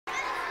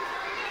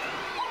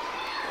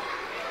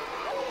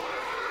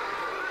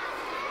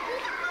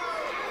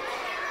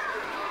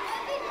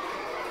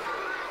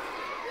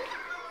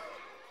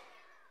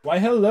Why,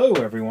 hello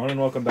everyone,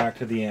 and welcome back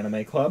to the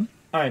Anime Club.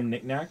 I'm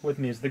Knick Knack, with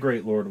me is the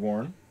Great Lord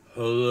Warren.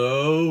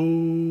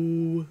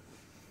 Hello.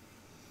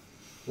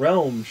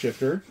 Realm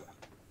Shifter.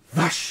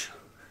 Vash.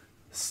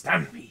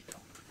 Stampede.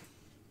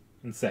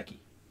 And Seki.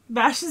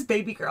 Vash is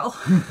baby girl.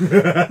 And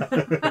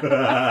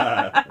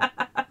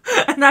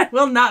I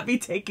will not be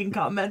taking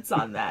comments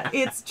on that.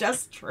 It's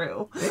just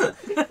true.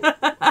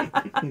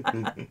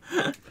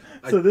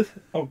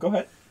 Oh, go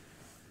ahead.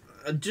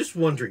 I'm just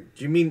wondering,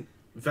 do you mean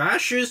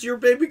Vash is your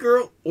baby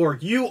girl, or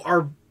you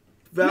are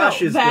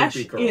Vash's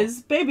baby girl? Vash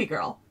is baby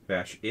girl.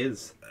 Vash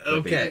is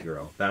the baby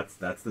girl. That's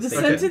the The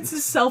statement. sentence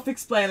is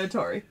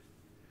self-explanatory.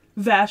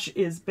 Vash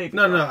is baby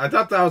girl. No, I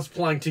thought that was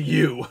applying to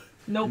you.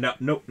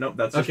 Nope. Nope.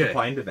 That's just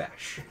applying to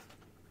Vash.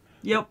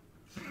 Yep.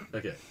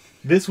 Okay.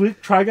 This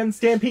week, Trigun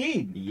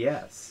Stampede.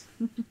 Yes.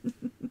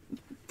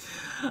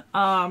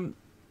 I'm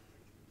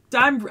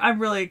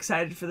really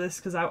excited for this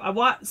because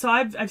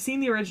I've seen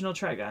the original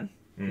Trigun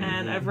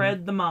and I've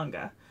read the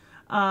manga,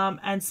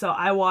 and so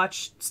I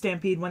watched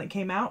Stampede when it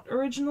came out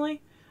originally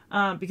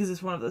because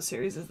it's one of those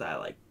series that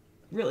I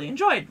really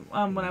enjoyed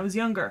when I was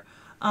younger,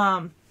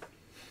 and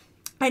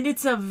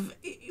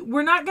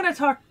we're not going to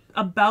talk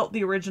about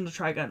the original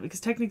Trigun because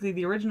technically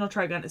the original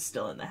Trigun is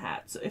still in the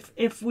hat. So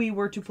if we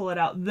were to pull it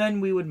out, then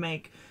we would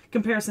make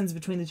comparisons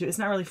between the two. It's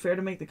not really fair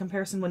to make the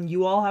comparison when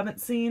you all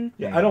haven't seen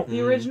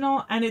the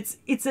original, and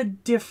it's a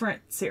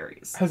different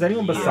series. Has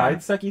anyone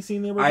besides Seki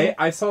seen the original?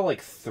 I saw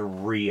like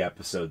 3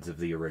 episodes of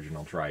the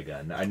original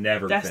Trigun. I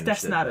never finished it.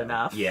 That's not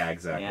enough. Yeah,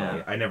 exactly.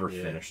 Yeah. I never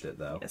finished it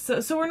though.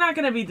 So we're not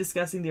going to be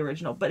discussing the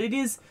original, but it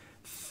is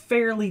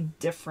fairly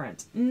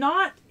different.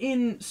 Not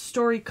in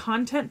story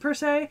content per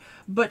se,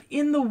 but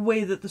in the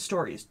way that the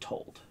story is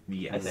told.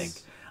 Yes. I think.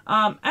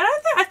 And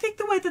I think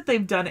the way that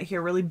they've done it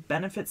here really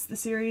benefits the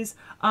series.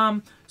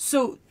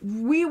 So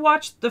we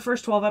watched the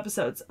first 12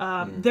 episodes.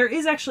 There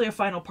is actually a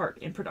final part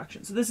in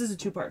production. So this is a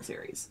 2-part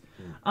series.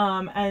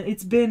 And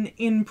it's been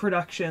in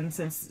production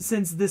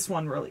since this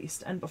one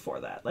released and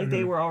before that.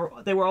 They were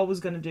always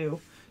going to do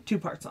 2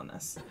 parts on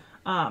this.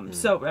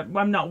 So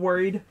I'm not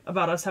worried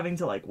about us having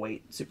to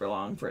wait super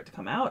long for it to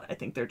come out. I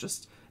think they're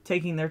just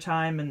taking their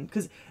time, and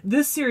because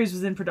this series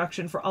was in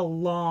production for a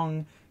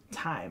long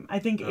time. I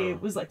think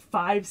it was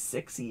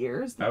 5-6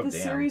 years that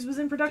this series was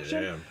in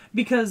production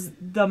because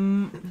the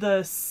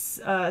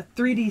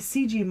 3D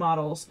CG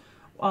models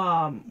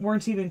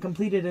weren't even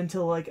completed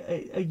until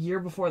a year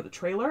before the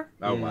trailer.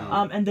 Oh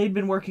wow! And they'd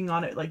been working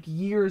on it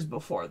years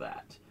before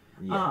that.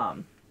 Yeah.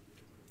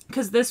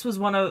 Because this was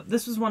one of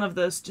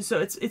those. So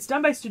it's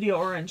done by Studio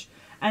Orange,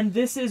 and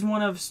this is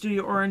one of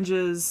Studio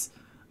Orange's.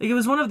 It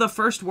was one of the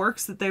first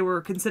works that they were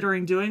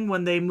considering doing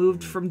when they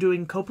moved from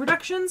doing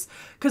co-productions.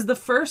 Because the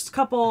first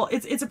couple,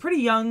 it's a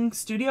pretty young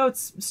studio.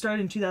 It's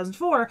started in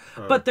 2004,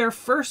 but their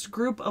first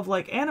group of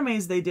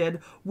animes they did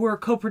were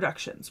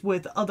co-productions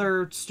with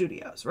other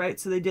studios, right?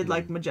 So they did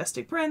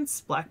Majestic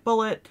Prince, Black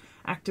Bullet,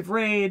 Active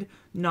Raid,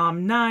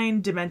 Nom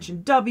 9,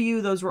 Dimension W.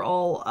 Those were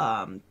all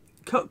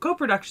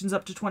co-productions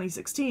up to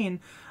 2016.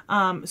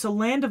 So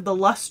Land of the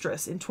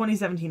Lustrous in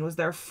 2017 was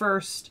their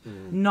first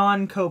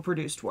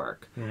non-co-produced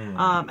work.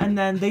 And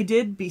then they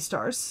did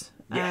Beastars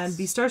and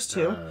Beastars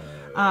 2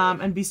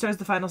 and Beastars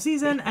the final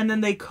season, and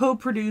then they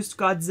co-produced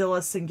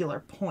Godzilla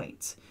Singular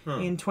Point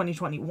in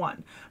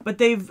 2021. But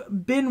they've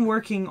been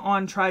working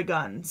on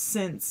Trigun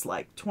since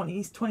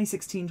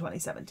 2016,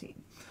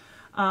 2017.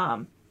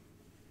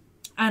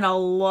 And a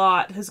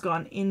lot has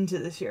gone into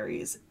the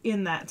series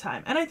in that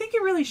time. And I think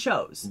it really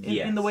shows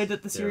in the way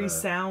that the series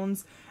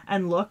sounds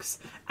and looks.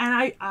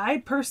 And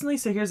I personally,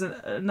 so here's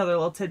another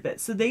little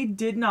tidbit. So they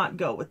did not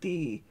go with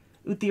the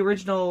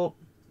original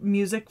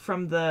music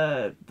from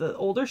the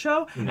older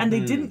show, and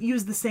they didn't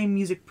use the same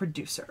music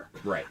producer.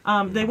 Right.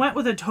 They went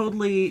with a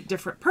totally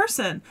different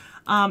person.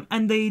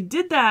 And they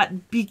did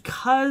that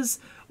because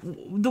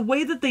the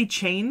way that they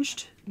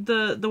changed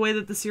the way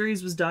that the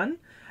series was done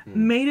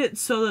made it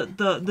so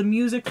that the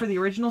music for the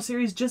original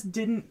series just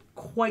didn't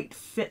quite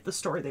fit the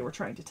story they were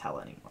trying to tell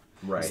anymore.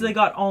 Right. So they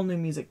got all new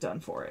music done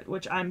for it,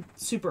 which I'm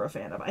super a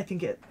fan of. I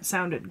think it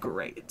sounded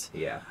great.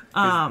 Yeah.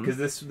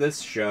 Because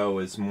this show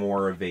is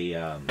more of a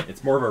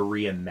it's more of a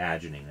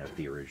reimagining of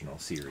the original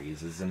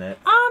series, isn't it?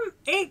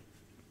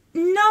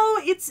 No,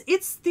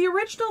 it's the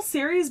original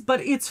series, but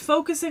it's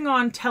focusing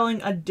on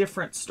telling a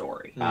different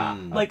story.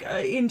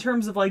 In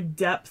terms of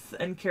depth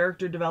and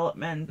character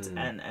development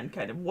and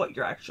kind of what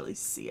you're actually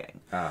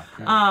seeing. So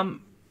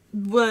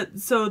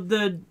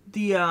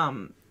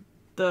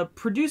the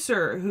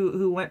producer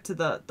who went to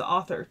the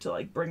author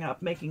to bring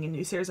up making a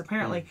new series,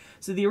 apparently,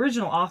 so the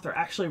original author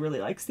actually really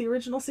likes the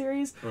original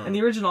series, and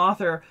the original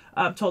author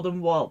told him,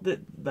 well,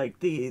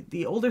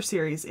 the older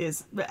series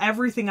is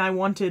everything I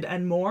wanted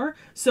and more,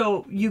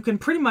 so you can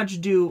pretty much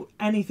do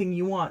anything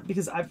you want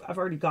because I've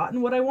already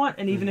gotten what I want,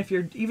 and even if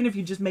you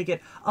just make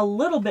it a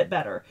little bit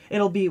better,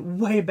 it'll be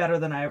way better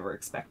than I ever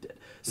expected.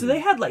 So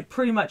they had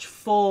pretty much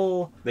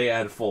They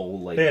had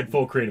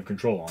full creative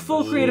control on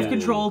creative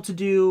control to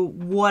do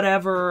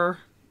whatever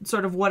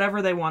sort of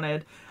whatever they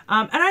wanted.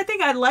 And I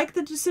think I like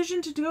the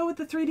decision to go with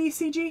the 3D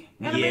CG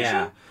animation.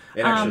 Yeah,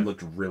 it actually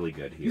looked really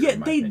good here. Yeah, in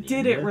my they opinion.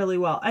 did it really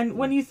well. And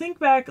when you think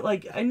back,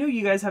 like, I know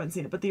you guys haven't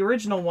seen it, but the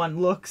original one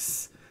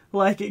looks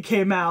like it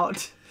came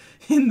out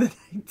in the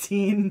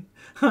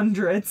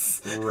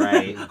 1900s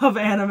Right. of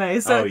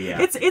anime. So Oh,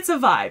 yeah. it's a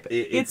vibe.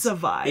 It's a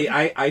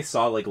vibe. I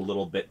saw like a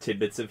little bit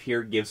tidbits of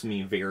here. Gives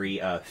me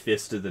very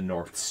Fist of the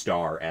North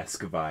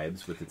Star-esque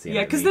vibes with its animation.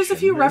 Yeah, because there's a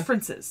few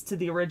references to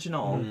the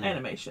original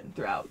animation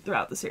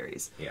throughout the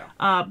series. Yeah.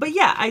 But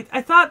yeah,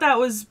 I thought that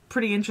was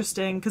pretty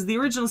interesting because the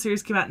original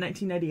series came out in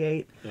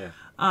 1998. Yeah.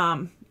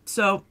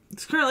 So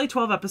it's currently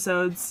 12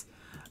 episodes.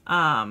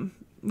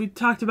 We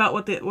talked about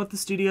what the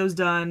studio's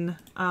done.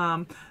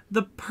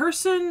 The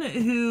person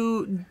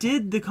who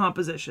did the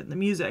composition, the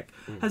music,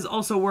 has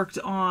also worked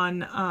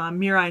on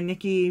Mirai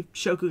Nikki,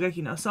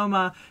 Shokugeki no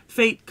Soma,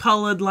 Fate,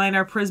 Colored,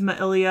 Liner, Prisma,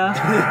 Ilia.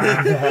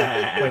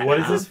 Wait, what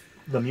is this?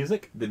 The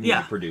music? The music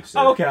Yeah. producer.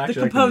 Oh, okay. The Actually, I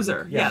can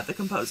composer. do that. Yeah, the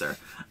composer.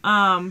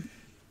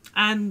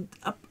 And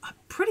a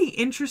pretty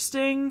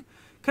interesting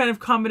kind of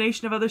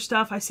combination of other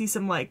stuff. I see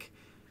some, like,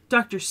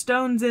 Dr.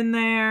 Stone's in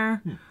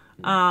there.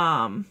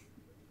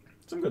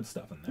 Some good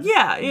stuff in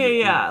there.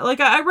 Yeah.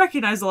 Like, I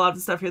recognize a lot of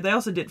the stuff here. They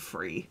also did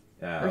Free.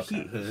 Or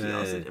Okay. he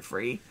also did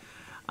Free.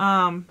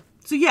 So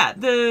yeah,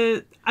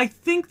 I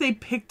think they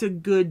picked a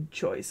good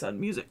choice on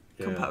music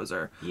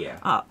composer.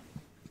 Yeah.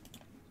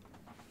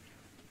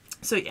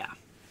 So yeah.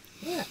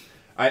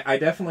 I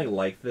definitely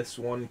like this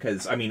one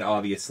because, I mean,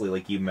 obviously,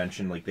 like you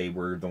mentioned, like they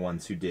were the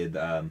ones who did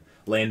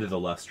Land of the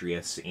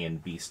Lustrous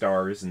and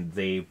Beastars, and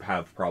they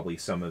have probably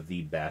some of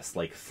the best,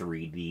 like,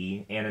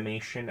 3D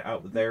animation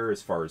out there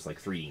as far as,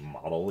 like, 3D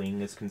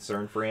modeling is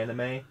concerned for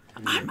anime.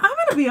 I'm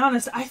gonna be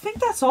honest. I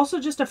think that's also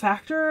just a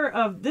factor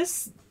of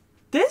this.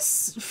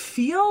 This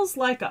feels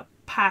like a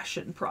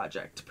passion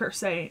project per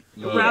se,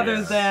 rather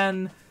Yes.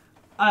 than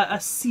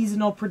a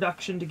seasonal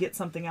production to get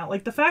something out.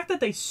 Like the fact that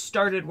they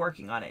started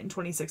working on it in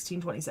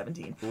 2016,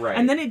 2017, Right.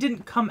 and then it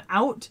didn't come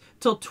out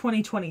till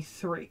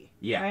 2023.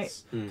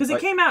 Yes. Right? Because it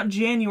Like- came out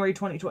January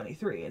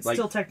 2023. It's Like-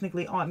 still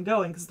technically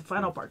ongoing because the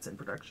final part's in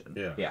production.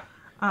 Yeah.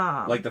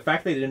 Yeah. Like the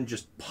fact they didn't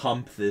just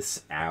pump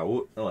this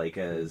out like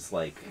as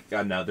like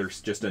another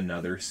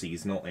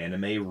seasonal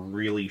anime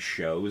really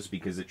shows,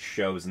 because it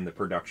shows in the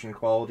production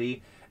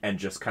quality and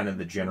just kind of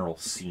the general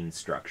scene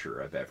structure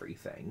of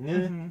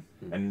everything.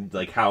 And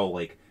like how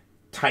like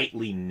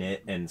tightly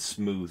knit and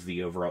smooth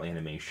the overall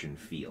animation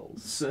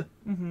feels.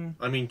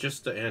 I mean,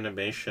 just the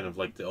animation of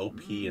like the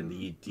OP and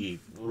the ED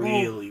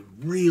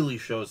really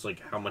shows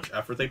like how much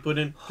effort they put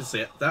in. Because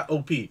that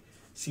OP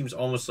seems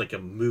almost like a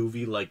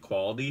movie-like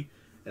quality,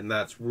 and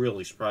that's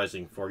really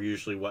surprising for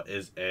usually what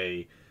is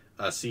a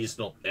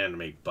seasonal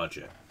anime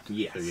budget.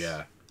 Yes. So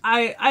yeah.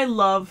 I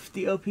love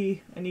the OP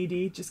and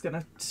ED. Just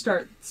gonna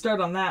start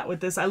on that with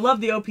this. I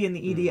love the OP and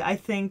the ED. I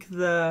think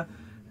the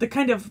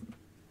kind of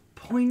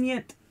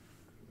poignant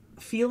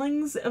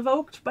feelings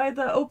evoked by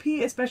the OP,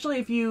 especially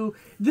if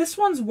this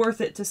one's worth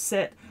it to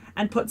sit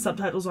and put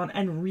subtitles on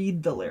and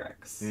read the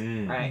lyrics,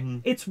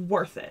 right? It's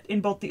worth it in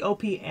both the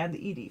OP and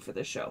the ED for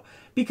this show,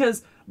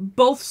 because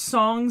both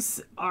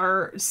songs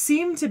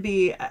seem to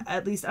be,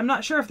 at least I'm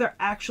not sure if they're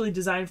actually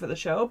designed for the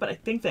show, but I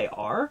think they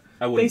are,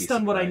 based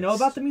on what I know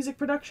about the music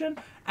production,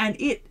 and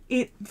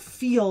it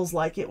feels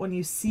like it when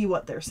you see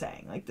what they're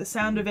saying, like the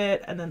sound of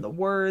it and then the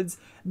words,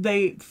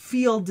 they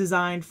feel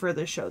designed for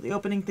this show. The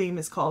opening theme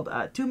is called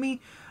To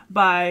Me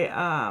by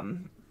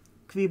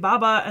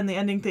Kvibaba, and the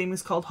ending theme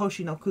is called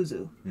Hoshi no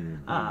Kuzu.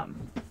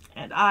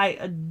 And I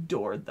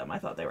adored them. I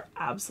thought they were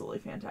absolutely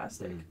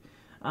fantastic.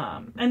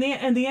 And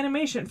the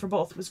animation for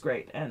both was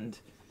great. And,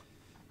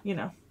 you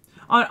know,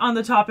 on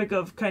the topic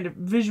of kind of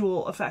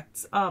visual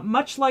effects,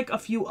 much like a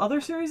few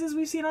other series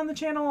we've seen on the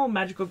channel,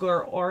 Magical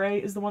Girl Ore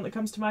is the one that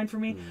comes to mind for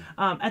me.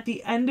 At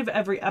the end of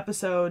every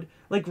episode,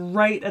 like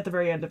right at the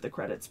very end of the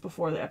credits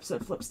before the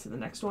episode flips to the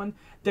next one,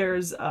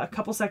 there's a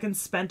couple seconds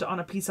spent on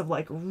a piece of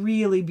like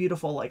really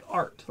beautiful like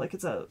art. Like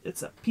it's a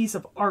piece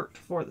of art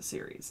for the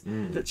series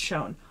that's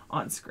shown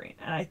on screen.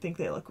 And I think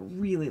they look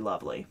really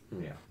lovely.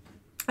 Yeah.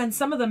 And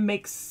some of them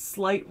make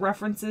slight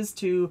references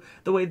to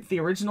the way that the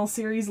original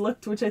series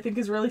looked, which I think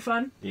is really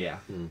fun. Yeah.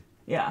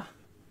 Yeah.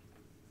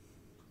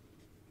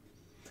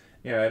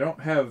 Yeah, I don't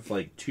have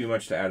like too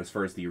much to add as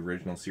far as the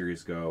original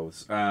series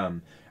goes.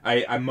 I'm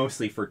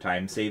mostly for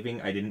time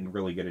saving. I didn't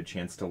really get a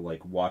chance to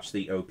like watch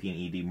the OP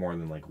and ED more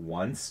than like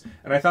once,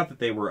 and I thought that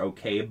they were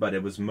okay, but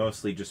it was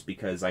mostly just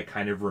because I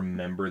kind of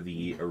remember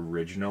the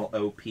original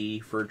OP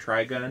for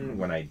Trigun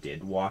when I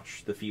did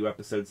watch the few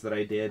episodes that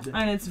I did.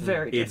 And it's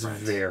very different.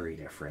 It's very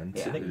different.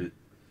 Yeah.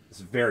 It's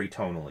very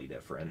tonally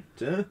different.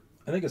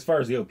 I think as far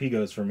as the OP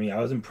goes for me,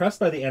 I was impressed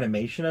by the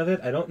animation of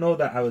it. I don't know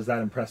that I was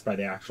that impressed by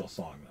the actual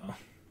song, though.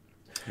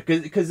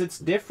 Because it's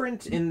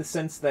different in the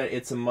sense that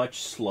it's a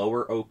much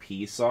slower OP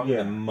song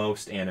than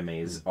most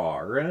animes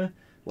are.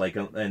 Like,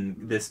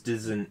 and this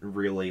doesn't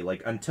really,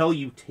 like, until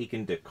you take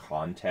into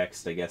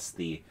context, I guess,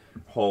 the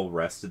whole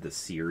rest of the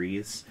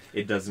series,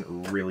 it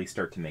doesn't really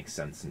start to make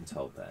sense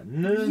until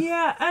then.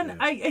 Yeah, and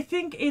I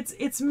think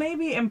it's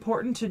maybe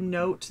important to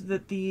note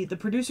that the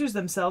producers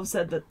themselves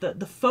said that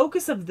the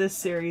focus of this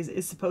series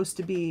is supposed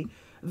to be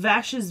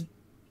Vash's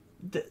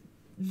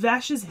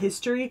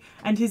history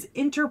and his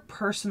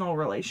interpersonal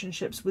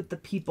relationships with the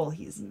people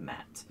he's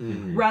met,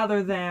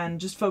 rather than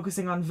just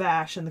focusing on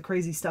Vash and the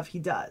crazy stuff he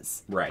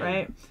does.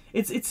 Right?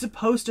 It's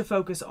supposed to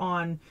focus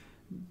on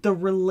the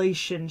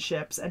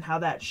relationships and how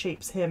that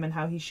shapes him and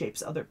how he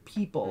shapes other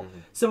people.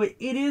 So it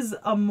is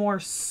a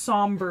more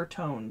somber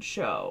toned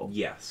show.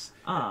 Yes.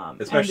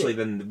 Especially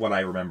than what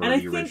I remember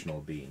the original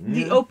being.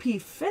 The OP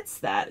fits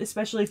that,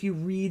 especially if you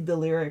read the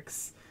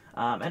lyrics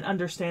and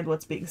understand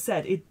what's being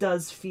said. It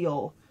does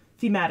feel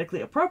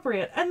thematically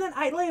appropriate. And then,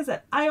 like I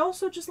said, I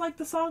also just like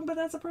the song, but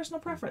that's a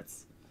personal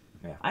preference.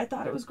 Yeah. I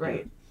thought it was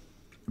great.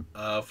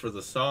 For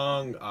the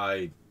song,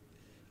 I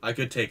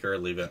could take or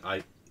leave it.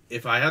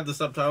 If I had the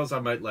subtitles, I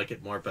might like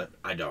it more, but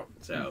I don't.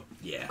 So,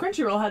 yeah.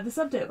 Crunchyroll had the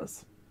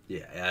subtitles.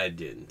 Yeah, I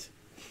didn't.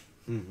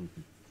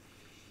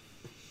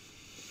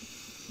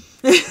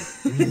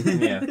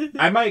 Yeah.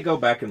 I might go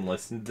back and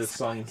listen to this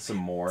song some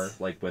more,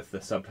 like with the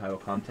subtitle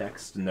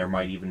context, and there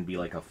might even be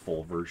like a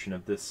full version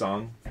of this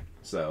song.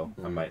 So,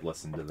 I might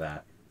listen to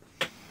that.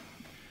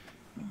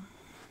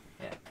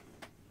 Yeah.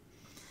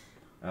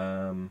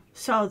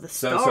 So the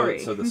story.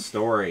 So the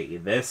story.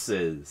 This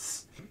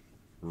is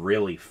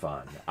really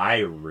fun. I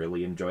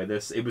really enjoy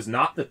this. It was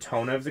not the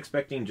tone I was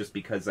expecting, just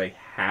because I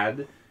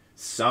had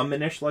some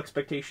initial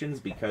expectations,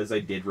 because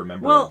I did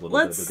remember a little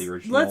bit of the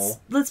original.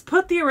 Let's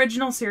put the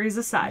original series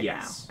aside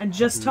now and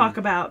just talk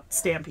about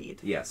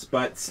Stampede. Yes,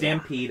 but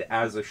Stampede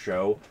as a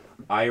show,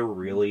 I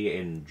really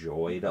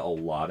enjoyed a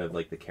lot of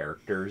like the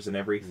characters and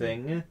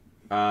everything.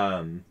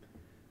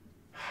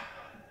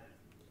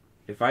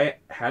 If I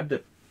had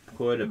to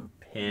put a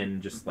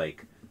pin just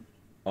like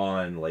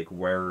on like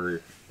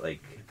where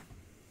like,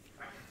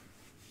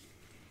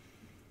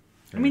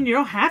 I mean, you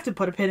don't have to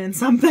put a pin in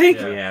something.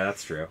 yeah,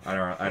 that's true. I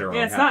don't.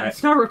 Yeah,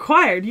 it's not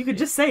required. You could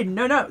just say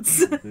no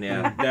notes.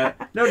 Yeah,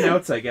 no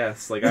notes. I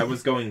guess. Like I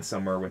was going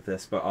somewhere with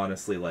this, but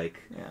honestly,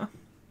 like,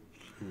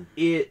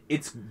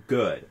 it's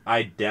good.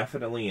 I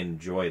definitely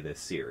enjoy this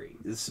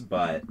series,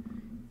 but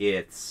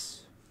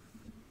it's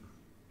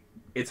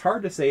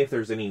hard to say if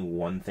there's any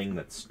one thing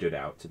that stood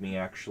out to me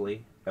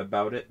actually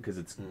about it, because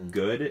it's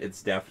good.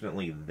 It's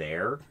definitely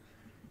there,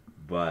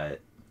 but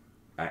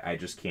I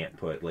just can't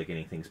put like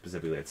anything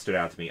specifically that stood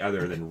out to me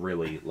other than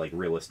really like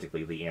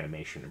realistically the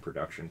animation and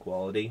production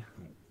quality.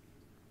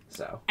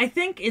 So I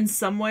think in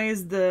some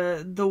ways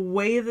the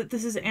way that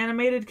this is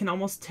animated can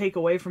almost take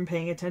away from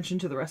paying attention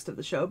to the rest of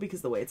the show,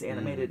 because the way it's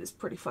animated is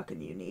pretty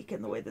fucking unique,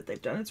 and the way that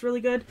they've done it's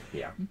really good.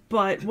 Yeah.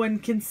 But when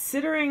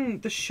considering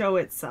the show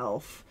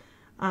itself,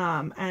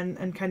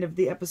 and kind of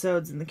the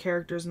episodes and the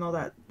characters and all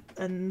that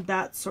and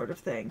that sort of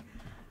thing,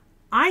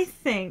 I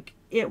think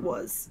it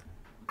was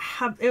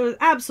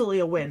absolutely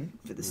a win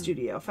for the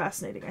studio.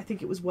 Fascinating. I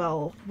think it was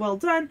well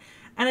done,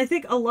 and I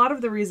think a lot of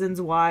the reasons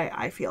why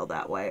I feel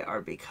that way are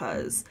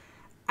because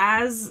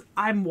as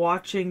I'm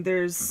watching,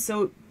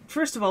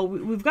 first of all,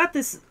 we've got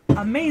this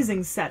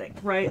amazing setting,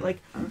 right?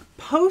 Like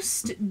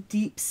post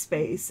deep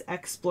space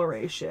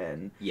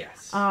exploration.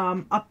 Yes.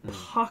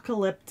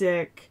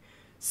 Apocalyptic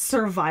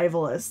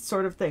survivalist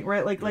sort of thing,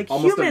 right? Like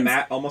almost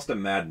humans, almost a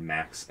Mad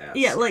Max-esque.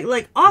 Yeah,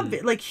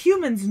 like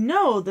humans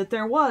know that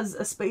there was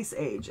a space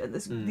age and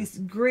this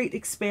great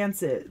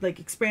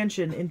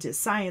expansion into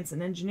science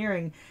and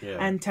engineering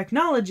and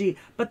technology,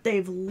 but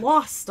they've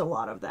lost a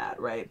lot of that,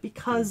 right?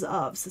 Because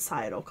of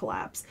societal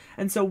collapse.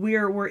 And so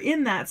we're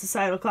in that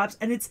societal collapse,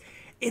 and it's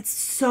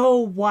so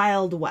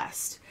Wild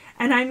West.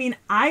 And I mean,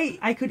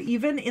 I could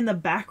even in the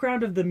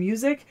background of the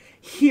music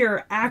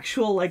hear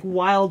actual like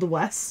Wild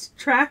West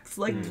tracks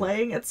like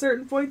playing at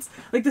certain points,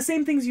 like the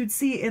same things you'd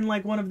see in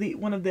like one of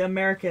the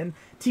American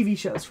TV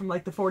shows from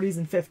like the 40s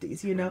and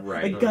 50s, you know,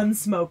 like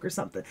Gunsmoke or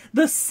something.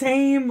 The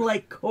same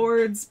like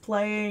chords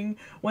playing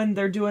when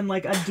they're doing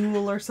like a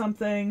duel or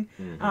something.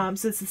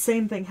 So it's the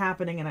same thing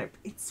happening, and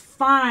it's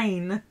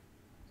fine.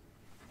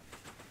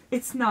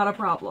 It's not a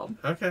problem.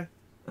 Okay.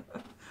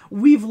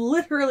 We've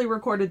literally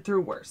recorded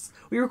through worse.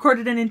 We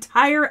recorded an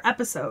entire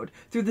episode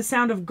through the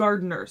sound of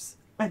gardeners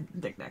at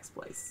Nick Nack's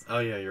place. Oh,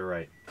 yeah, you're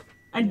right.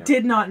 And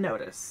did not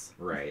notice.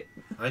 Right.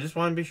 I just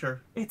want to be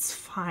sure. It's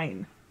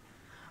fine.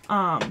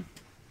 So,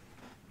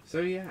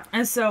 yeah.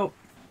 And so,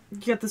 you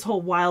get this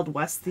whole Wild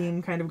West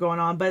theme kind of going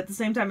on, but at the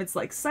same time, it's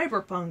like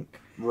cyberpunk.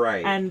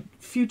 Right. And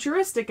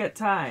futuristic at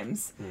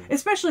times.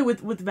 Especially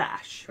with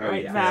Vash,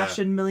 right? Yeah. Vash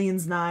and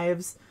Millions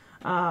Knives.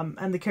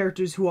 And the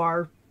characters who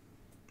are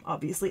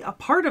obviously a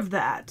part of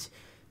that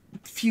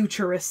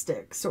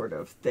futuristic sort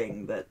of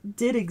thing that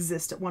did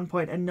exist at one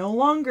point and no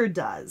longer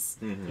does.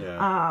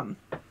 And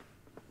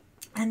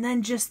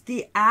then just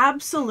the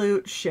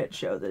absolute shit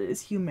show that is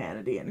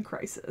humanity in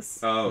crisis.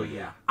 Oh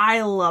yeah,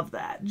 I love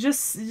that.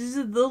 Just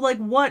the like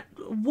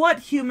what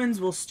humans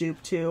will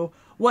stoop to,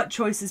 what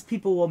choices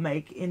people will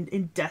make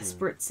in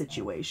desperate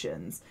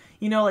situations.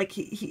 You know, like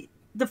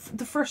the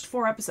first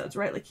 4 episodes,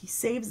 right? Like, he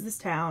saves this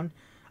town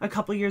a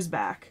couple years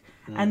back,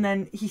 and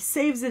then he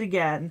saves it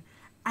again,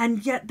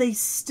 and yet they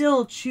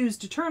still choose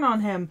to turn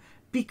on him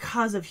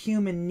because of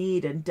human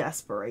need and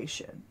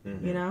desperation,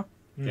 you know?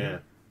 Yeah.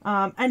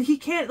 And he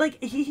can't,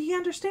 like, he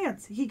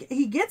understands. He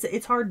gets it.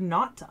 It's hard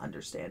not to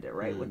understand it,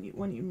 right?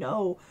 When you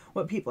know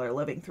what people are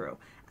living through.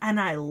 And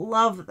I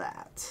love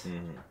that.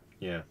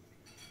 Yeah.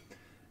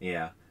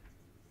 Yeah.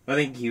 I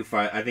think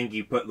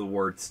you put the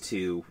words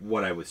to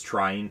what I was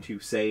trying to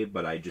say,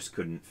 but I just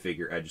couldn't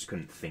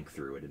think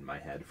through it in my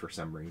head for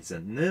some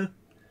reason.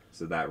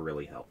 So that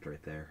really helped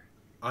right there.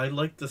 I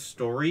like the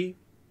story,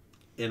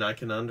 and I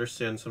can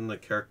understand some of the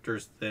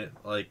characters that,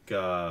 like,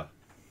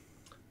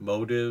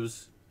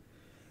 motives,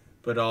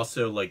 but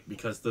also, like,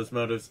 because those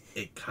motives,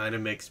 it kind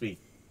of makes me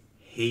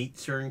hate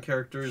certain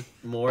characters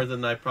more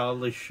than I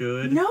probably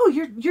should. No,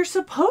 you're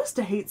supposed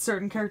to hate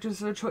certain characters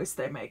for the choice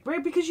they make,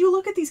 right? Because you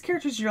look at these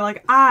characters and you're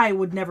like, I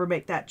would never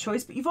make that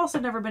choice, but you've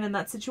also never been in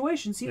that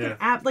situation, so you can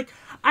like,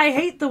 I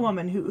hate the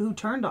woman who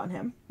turned on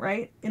him,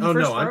 right? In the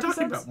first 4 I'm episodes.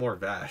 talking about more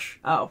Vash.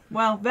 Oh,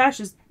 well, Vash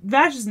is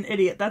an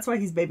idiot. That's why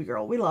he's baby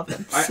girl. We love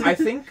him. I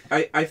think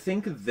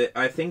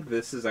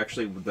this is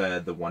actually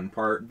the one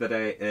part that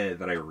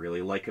I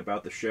really like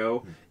about the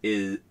show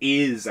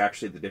is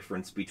actually the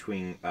difference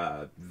between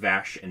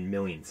Vash and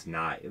Millions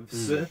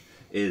Knives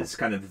is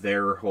kind of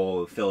their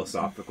whole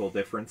philosophical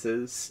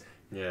differences.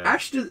 Yeah.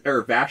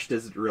 Vash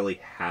doesn't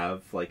really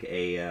have like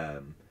a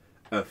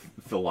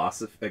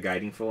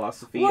guiding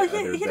philosophy. Well,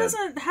 he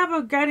doesn't have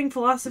a guiding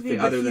philosophy,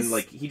 but other than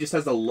like he just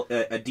has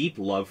a deep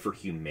love for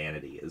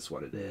humanity, is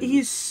what it is.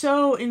 He's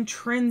so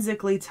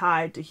intrinsically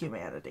tied to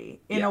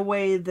humanity in a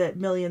way that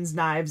Millions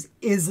Knives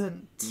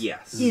isn't.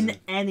 Yes. In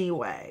any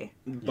way.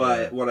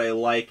 But what I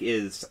like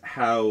is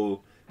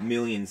how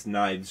Millions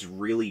Knives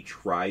really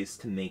tries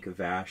to make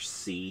Vash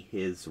see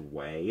his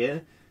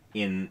way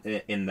in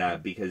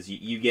that, because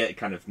you get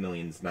kind of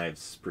Millions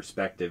Knives'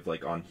 perspective,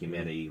 like, on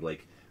humanity.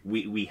 Like,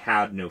 we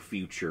had no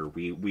future.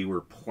 We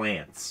were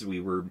plants.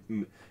 We're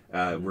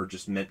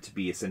just meant to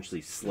be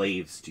essentially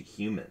slaves to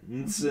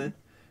humans.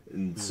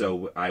 And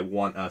so I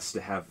want us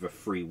to have a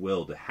free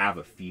will, to have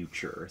a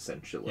future,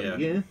 essentially.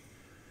 Yeah.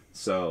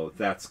 So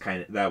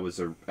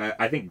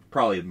I think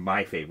probably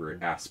my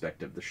favorite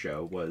aspect of the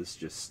show was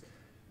just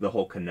the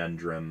whole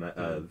conundrum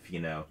of, you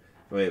know,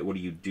 what do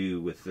you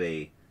do with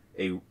a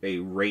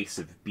race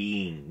of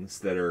beings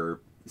that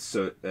are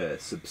so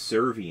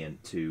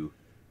subservient to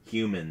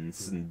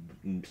humans,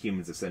 and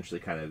humans essentially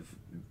kind of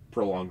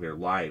prolong their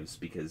lives,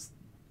 because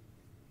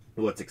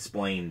what's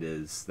explained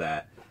is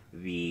that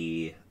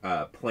the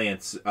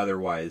plants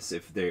otherwise,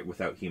 if they're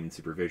without human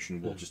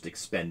supervision, will just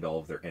expend all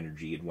of their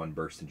energy in one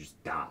burst and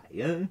just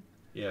die.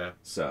 Yeah.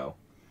 So,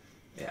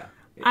 yeah.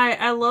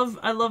 I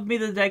love me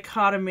the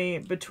dichotomy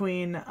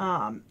between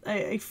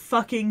a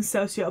fucking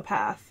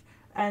sociopath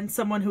and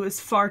someone who is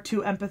far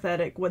too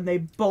empathetic when they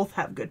both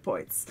have good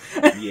points.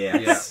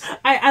 Yes.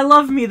 I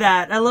love me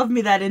that. I love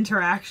me that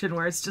interaction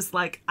where it's just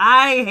like,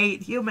 I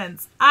hate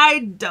humans. I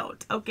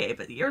don't. Okay,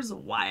 but here's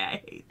why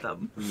I hate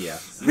them.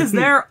 Yes. Because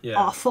they're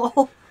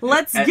awful.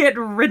 Let's get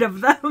rid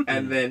of them.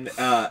 And then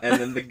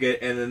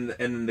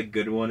the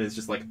good one is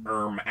just like,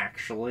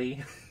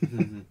 actually.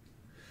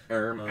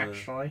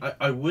 Actually.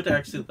 I would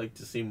actually like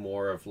to see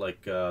more of,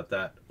 like,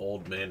 that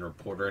old man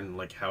reporter, and,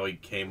 like, how he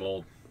came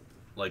all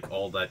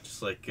that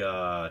just, like,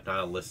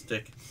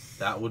 nihilistic.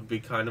 That would be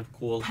kind of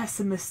cool.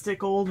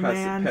 Pessimistic old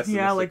man. Pessimistic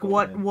yeah, like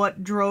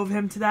what drove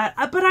him to that.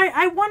 But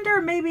I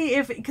wonder maybe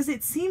if, because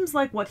it seems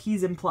like what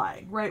he's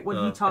implying, right,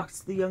 when he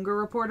talks to the younger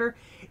reporter,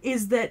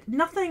 is that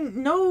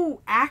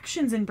no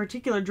actions in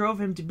particular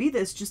drove him to be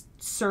this, just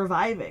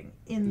surviving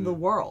in the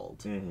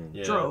world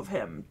drove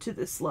him to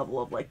this level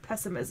of, like,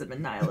 pessimism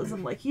and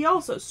nihilism. Like, he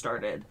also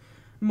started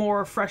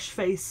more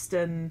fresh-faced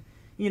and,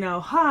 you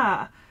know,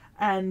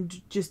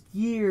 and just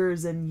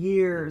years and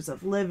years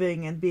of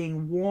living and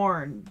being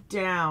worn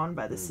down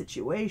by the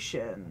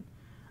situation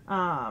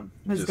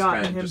has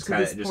gotten him to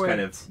this point. Just kind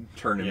of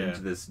turn him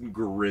into this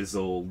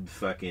grizzled,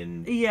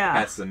 fucking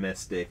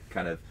pessimistic,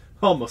 kind of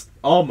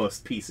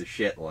almost piece of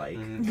shit like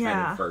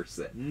kind of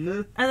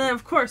person. And then,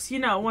 of course, you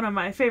know, one of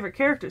my favorite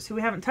characters who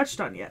we haven't touched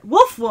on yet,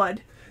 Wolfwood.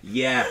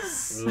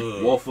 Yes.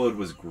 Wolfwood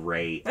was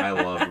great. I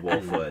loved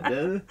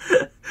Wolfwood.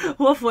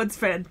 Wolfwood's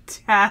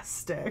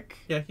fantastic.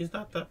 Yeah, he's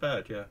not that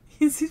bad, yeah.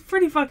 He's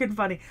pretty fucking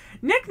funny.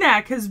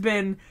 Knick-Knack has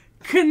been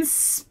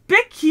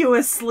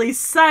conspicuously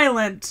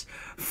silent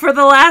for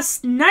the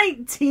last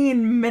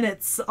 19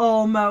 minutes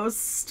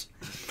almost.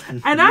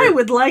 And I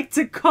would like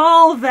to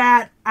call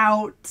that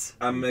out.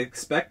 I'm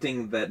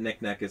expecting that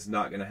Knick-Knack is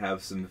not going to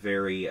have some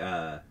very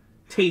I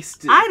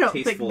don't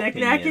think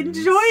Knick-Knack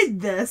enjoyed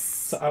this.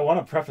 So I want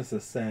to preface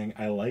this saying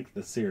I like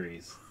the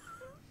series,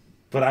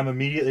 but I'm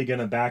immediately going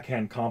to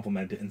backhand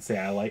compliment it and say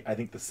I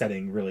think the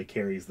setting really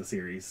carries the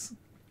series.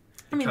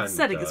 I mean, the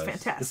setting is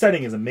fantastic. The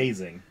setting is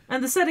amazing.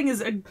 And the setting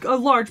is a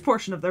large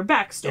portion of their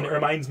backstory. And it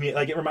reminds me,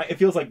 like, it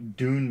feels like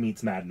Dune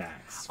meets Mad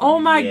Max. Oh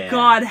my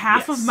god,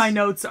 half of my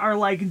notes are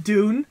like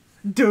Dune.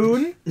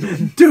 Dune.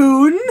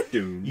 Dune.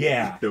 Doom.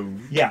 Yeah.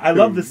 Doom. Yeah, I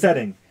love the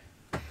setting.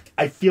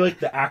 I feel like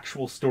the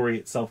actual story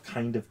itself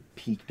kind of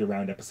peaked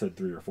around episode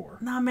 3 or 4.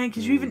 Nah, man,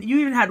 because you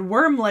even had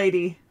Worm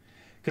Lady,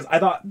 Because I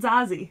thought,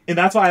 Zazie. and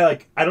that's why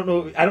I don't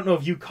know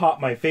if you caught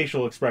my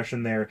facial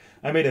expression there.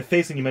 I made a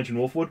face when you mentioned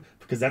Wolfwood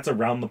because that's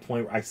around the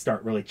point where I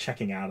start really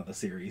checking out of the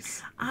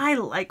series. I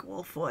like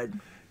Wolfwood.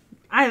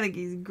 I think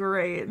he's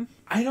great.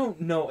 I don't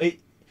know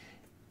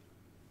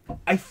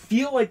I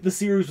feel like the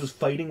series was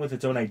fighting with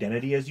its own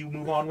identity as you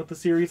move on with the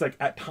series. Like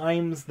at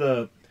times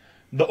the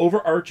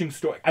overarching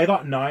story, I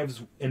thought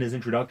Knives in his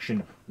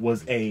introduction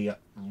was a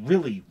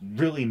really,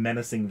 really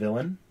menacing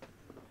villain.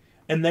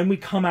 And then we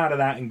come out of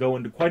that and go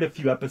into quite a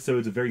few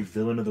episodes of very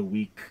villain of the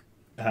week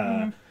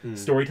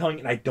storytelling,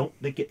 and I don't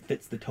think it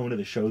fits the tone of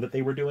the show that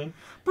they were doing.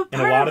 But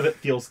And a lot of it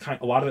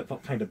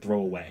felt kind of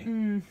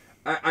throwaway.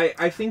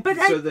 I think But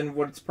so. Then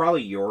what's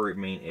probably your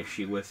main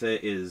issue with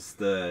it is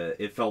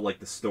it felt like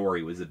the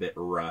story was a bit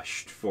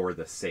rushed for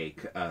the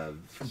sake of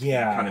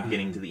kind of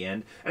getting to the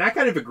end, and I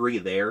kind of agree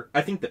there.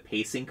 I think the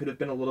pacing could have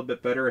been a little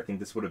bit better. I think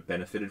this would have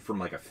benefited from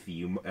like a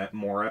few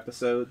more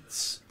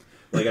episodes.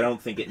 Like I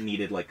don't think it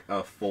needed like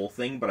a full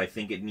thing, but I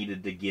think it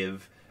needed to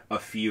give a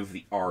few of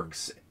the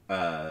arcs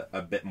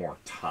a bit more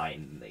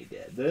time than they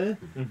did.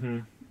 Mm-hmm.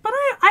 But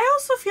I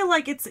also feel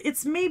like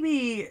it's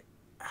maybe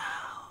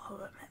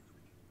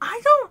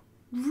I don't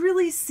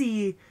really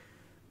see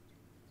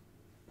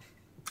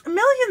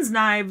Millions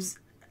Knives.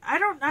 I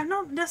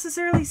don't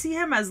necessarily see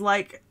him as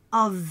like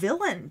a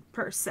villain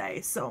per se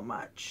so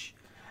much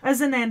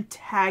as an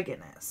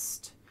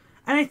antagonist,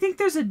 and I think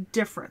there's a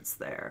difference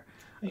there.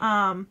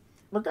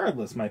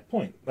 Regardless, my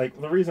point, like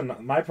the reason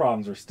my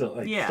problems are still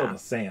still the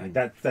same. Like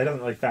that doesn't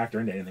really factor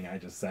into anything I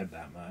just said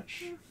that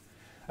much.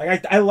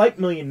 Like I like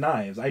Million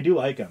Knives. I do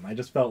like him. I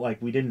just felt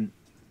like we didn't.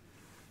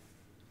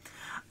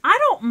 I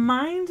don't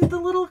mind the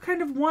little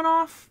kind of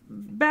one-off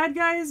bad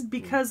guys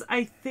because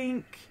I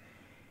think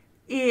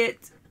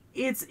it's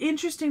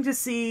interesting to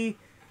see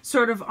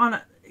sort of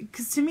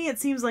because to me it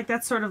seems like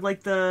that's sort of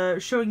like the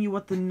showing you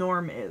what the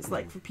norm is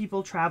like for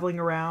people traveling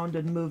around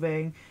and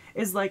moving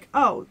is like,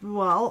 oh,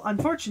 well,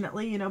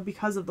 unfortunately,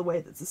 because of the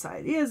way that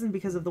society is and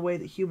because of the way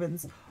that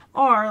humans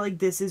are, like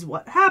this is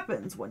what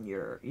happens when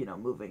you're,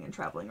 moving and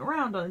traveling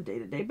around on a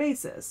day-to-day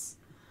basis.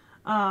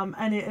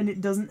 And it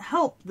doesn't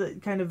help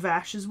that kind of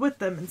Vash is with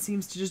them and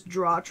seems to just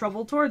draw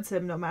trouble towards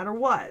him no matter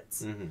what.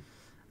 Mm-hmm.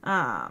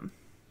 I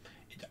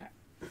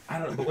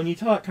don't know, but when you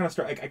tell that kind of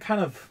story, I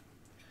kind of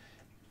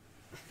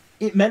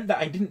it meant that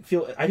I didn't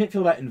feel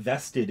that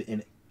invested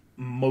in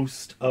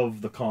most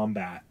of the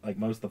combat, like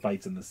most of the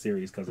fights in the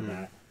series because of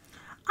that.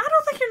 I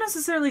don't think you're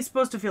necessarily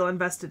supposed to feel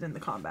invested in the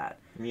combat.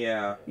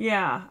 Yeah.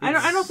 Yeah. I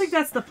don't think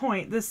that's the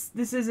point. This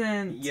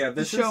isn't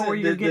this show where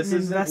you're getting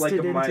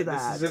invested into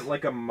that. This isn't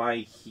like a My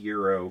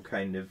Hero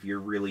kind of you're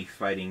really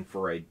fighting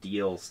for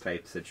ideals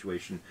type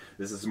situation.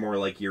 This is more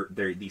like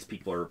these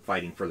people are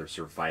fighting for their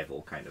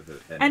survival kind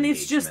of and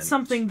it's just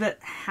something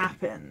that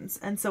happens,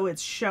 and so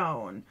it's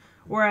shown.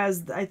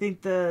 Whereas I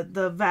think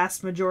the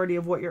vast majority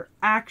of what you're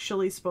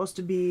actually supposed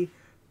to be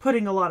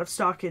putting a lot of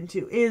stock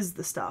into is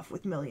the stuff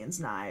with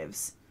Millions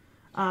Knives,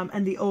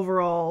 and the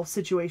overall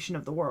situation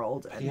of the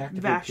world. And he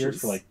actively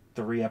appears for like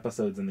 3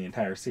 episodes in the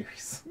entire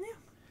series.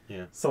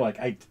 Yeah. So like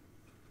I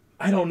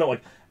don't know,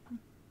 like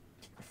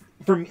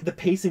for me, the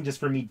pacing just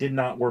for me did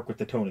not work with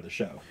the tone of the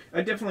show.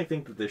 I definitely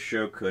think that this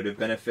show could have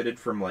benefited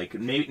from like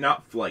maybe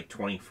not like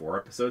 24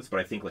 episodes,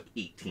 but I think like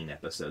 18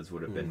 episodes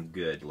would have been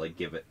good. Like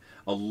give it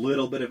a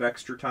little bit of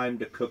extra time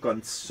to cook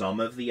on some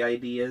of the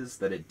ideas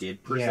that it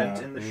did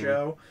present in the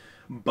show,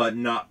 but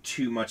not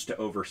too much to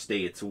overstay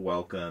its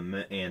welcome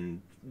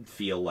and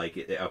feel like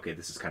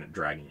this is kind of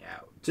dragging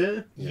out.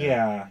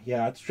 Yeah,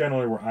 that's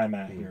generally where I'm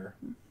at here.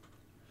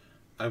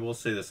 I will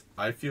say this.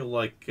 I feel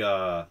like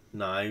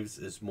Knives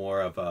is more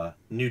of a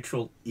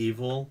neutral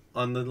evil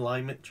on the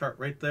alignment chart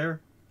right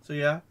there. So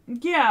yeah.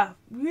 Yeah.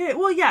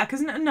 Well, yeah, because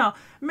no,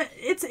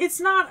 it's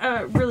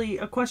not really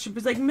a question.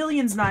 Because like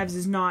Millions Knives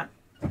is not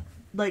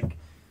like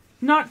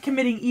not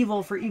committing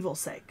evil for evil's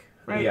sake,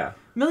 right? Yeah.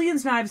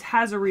 Millions Knives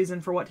has a reason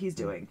for what he's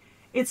doing.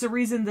 It's a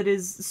reason that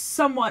is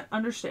somewhat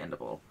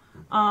understandable,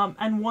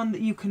 and one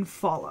that you can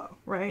follow,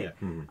 right?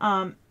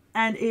 Yeah.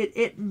 And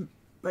it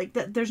like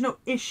that. There's no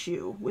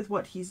issue with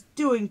what he's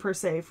doing per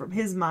se from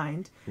his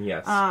mind.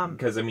 Yes,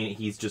 because I mean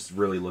he's just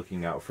really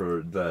looking out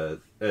for the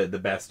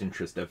best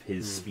interest of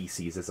his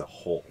species as a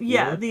whole.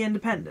 Yeah, the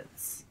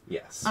independence.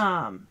 Yes.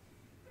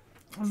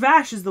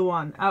 Vash is the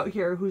one out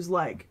here who's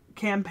like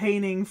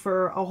campaigning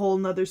for a whole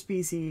nother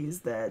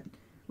species that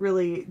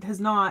really has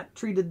not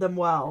treated them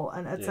well,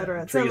 and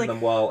etc. Treated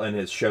them well, and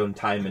has shown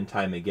time and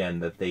time again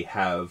that they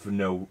have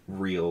no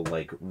real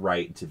like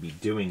right to be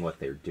doing what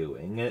they're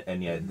doing,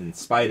 and yet in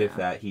spite of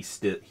that, he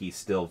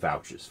still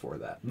vouches for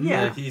that.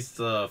 Yeah, he's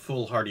the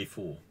foolhardy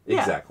fool.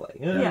 Exactly.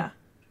 Yeah.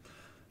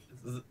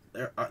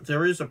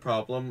 There is a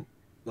problem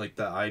like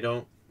that I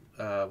don't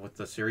with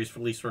the series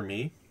release for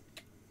me.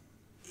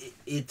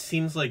 It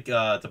seems like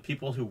the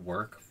people who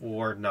work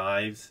for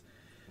Knives,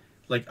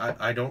 like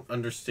I don't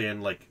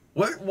understand like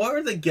What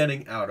are they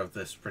getting out of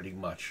this, pretty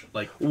much?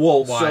 Like,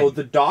 Well, why? so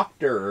the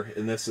doctor,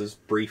 and this is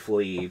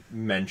briefly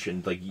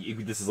mentioned, like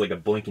this is like a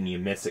blink and you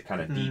miss it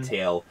kind of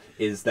detail,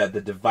 is that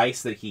the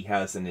device that he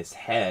has in his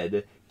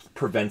head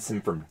prevents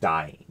him from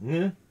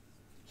dying.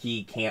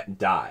 He can't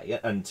die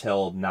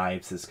until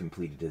Knives has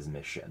completed his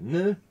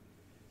mission.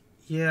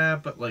 Yeah,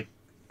 but like,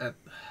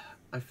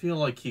 I feel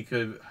like he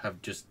could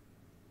have just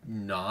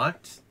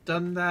not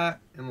done that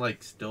and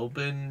like still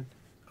been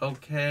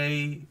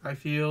okay. I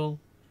feel,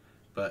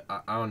 but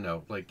I don't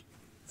know. Like,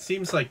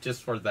 seems like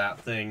just for that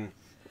thing,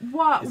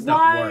 it's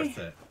not worth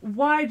it.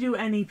 Why do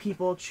any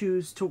people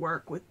choose to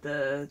work with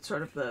the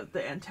sort of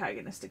the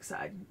antagonistic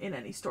side in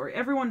any story?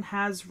 Everyone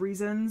has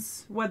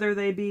reasons, whether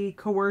they be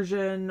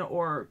coercion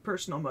or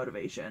personal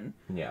motivation.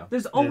 Yeah.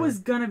 There's always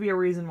gonna be a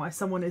reason why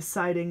someone is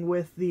siding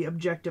with the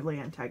objectively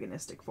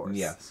antagonistic force.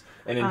 Yes,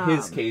 and in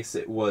his case,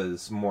 it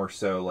was more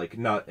so like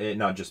not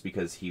just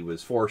because he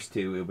was forced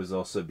to. It was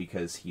also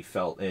because he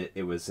felt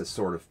it was a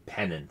sort of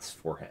penance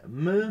for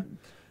him.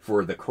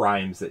 For the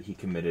crimes that he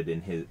committed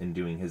in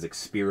doing his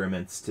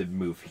experiments to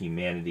move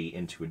humanity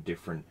into a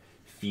different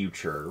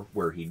future,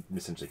 where he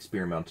essentially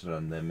experimented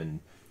on them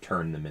and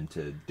turned them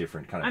into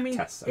different kind of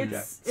test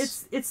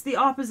subjects. It's the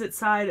opposite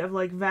side of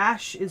like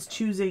Vash is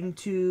choosing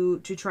to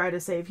try to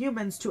save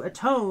humans to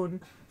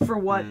atone for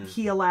what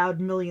he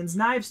allowed Millions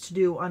Knives to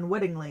do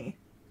unwittingly.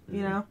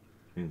 You know,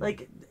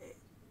 like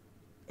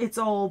it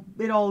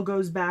all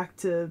goes back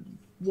to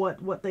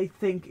what they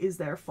think is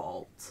their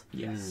fault.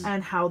 Yes.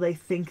 And how they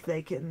think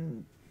they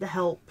can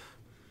help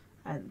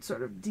and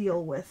sort of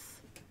deal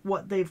with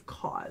what they've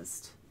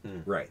caused.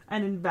 Right.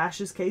 And in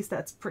Vash's case,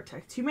 that's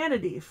protect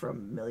humanity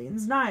from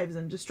Millions Knives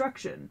and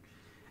destruction.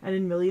 And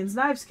in Millions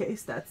Knives'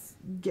 case, that's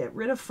get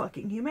rid of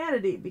fucking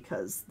humanity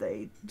because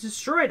they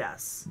destroyed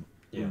us.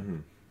 Yeah.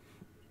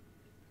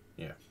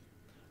 Yeah.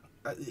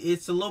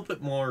 It's a little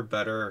bit more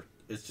better.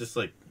 It's just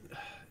like,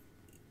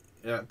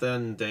 at the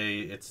end of the day,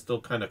 it's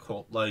still kind of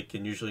cult-like,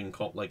 and usually in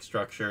cult-like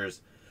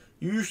structures,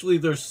 usually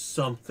there's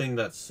something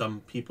that some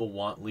people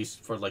want, at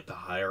least for like the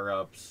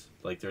higher-ups.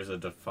 Like there's a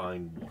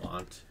defined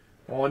want.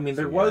 Well, I mean,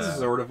 there was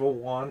sort of a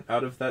want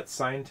out of that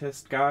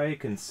scientist guy,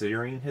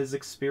 considering his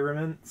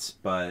experiments,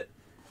 but,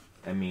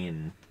 I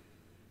mean,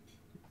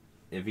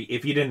 if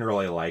you didn't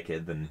really like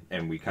it, then,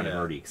 and we kind of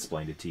already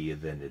explained it to you,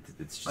 then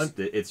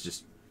it's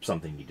just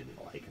something you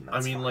didn't like, and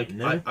that's fine.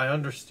 Like, I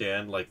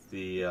understand, like,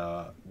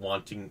 the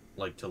wanting,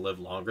 like, to live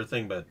longer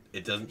thing, but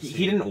it doesn't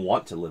He didn't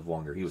want to live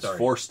longer. He was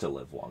forced to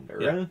live longer.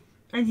 Yeah.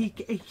 And he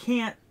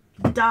can't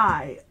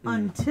die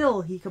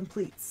until he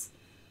completes.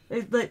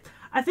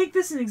 I think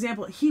this is an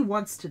example. He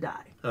wants to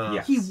die.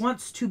 Yes. He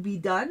wants to be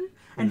done,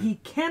 and he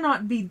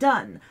cannot be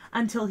done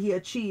until he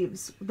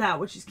achieves that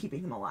which is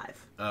keeping him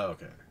alive. Oh,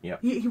 okay. Yeah.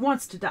 He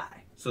wants to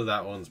die. So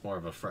that one's more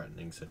of a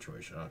threatening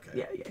situation.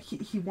 Okay. Yeah.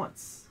 He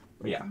wants.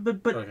 Yeah.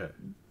 But okay.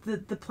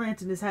 the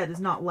plant in his head is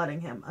not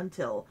letting him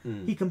until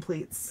he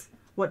completes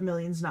what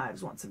Millions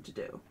Knives wants him to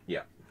do.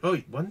 Yeah. Oh,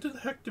 when the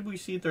heck did we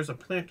see there's a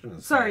plant in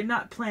his Sorry, head?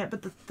 not plant,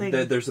 but the thing.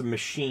 There's a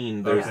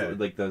machine. There's Okay.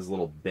 like those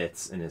little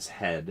bits in his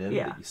head that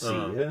you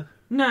see.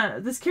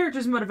 No, this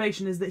character's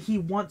motivation is that he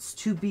wants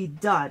to be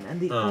done, and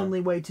the only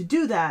way to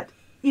do that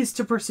is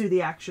to pursue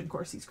the action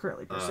course he's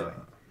currently pursuing.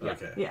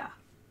 Okay. Yeah.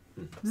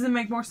 Does it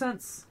make more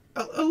sense?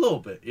 A little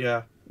bit,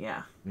 yeah.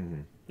 Yeah.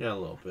 Mm-hmm. Yeah, a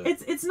little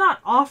bit. It's not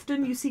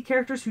often you see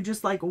characters who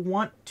just like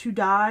want to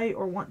die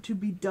or want to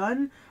be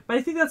done, but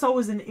I think that's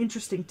always an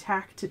interesting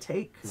tack to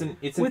take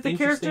with a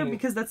character,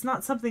 because that's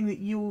not something that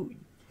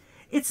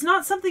it's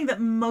not something that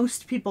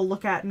most people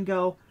look at and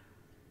go,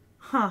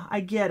 "Huh, I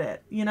get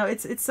it." You know,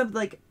 it's something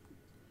like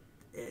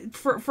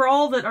for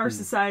all that our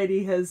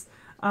society has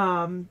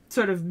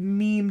sort of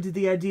memed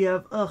the idea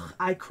of, "Ugh,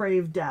 I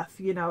crave death,"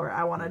 you know, or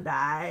 "I want to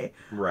die."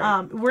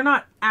 Right. We're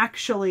not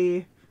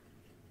actually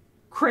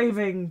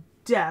craving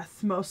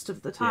death most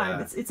of the time.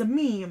 Yeah. It's a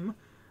meme,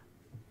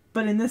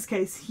 but in this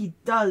case, he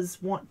does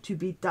want to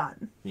be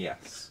done.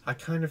 Yes. I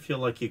kind of feel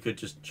like he could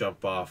just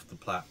jump off the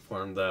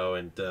platform, though,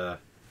 and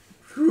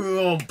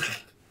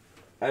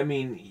I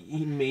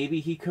mean, maybe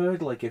he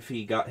could, like, if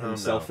he got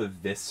himself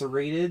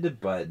eviscerated,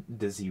 but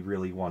does he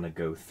really want to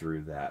go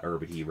through that, or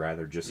would he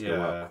rather just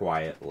go up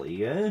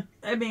quietly?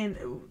 I mean,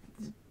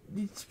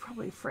 he's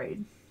probably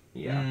afraid.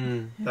 Yeah.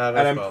 and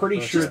I'm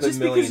pretty sure Just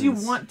because you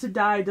want to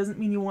die doesn't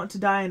mean you want to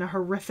die in a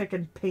horrific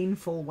and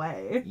painful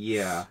way.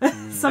 Yeah.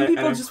 Some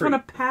people and just want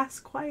to pass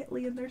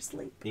quietly in their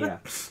sleep. Yeah.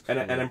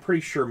 And I'm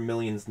pretty sure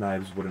Millions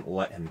Knives wouldn't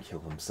let him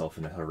kill himself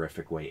in a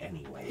horrific way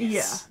anyways.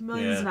 Yeah.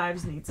 Millions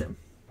Knives needs him.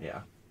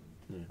 Yeah.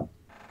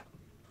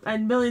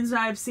 And Millions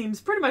Knives seems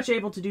pretty much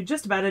able to do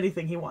just about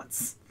anything he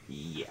wants.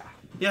 Yeah.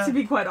 Yeah. To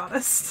be quite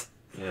honest.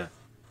 Yeah.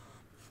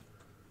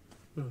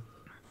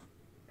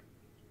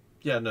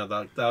 Yeah, no,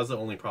 that was the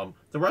only problem.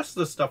 The rest of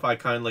the stuff I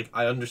kind of, like,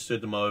 I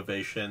understood the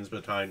motivations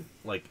behind,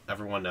 like,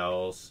 everyone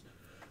else.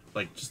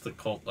 Like, just the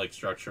cult-like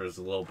structure is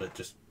a little bit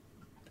just,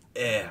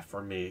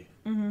 for me.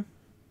 Mm-hmm.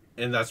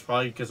 And that's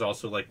probably because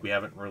also, like, we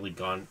haven't really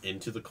gone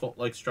into the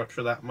cult-like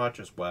structure that much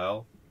as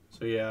well.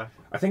 So yeah.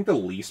 I think the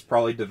least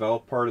probably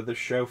developed part of the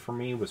show for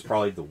me was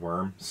probably the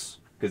worms,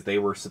 because they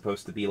were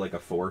supposed to be like a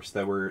force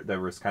that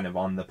was kind of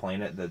on the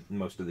planet that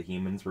most of the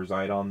humans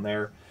reside on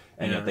there,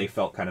 and yet they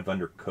felt kind of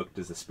undercooked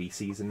as a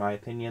species, in my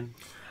opinion.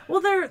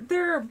 Well,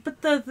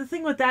 but the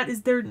thing with that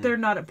is they're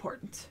not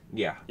important.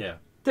 Yeah. Yeah.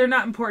 They're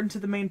not important to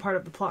the main part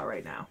of the plot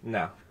right now.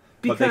 No.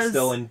 Because, but they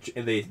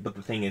still but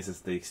the thing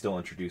is they still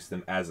introduce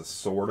them as a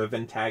sort of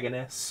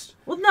antagonist.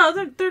 Well,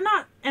 no, they're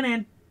not an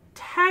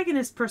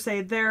antagonist per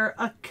se. They're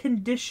a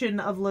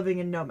condition of living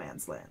in no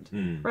man's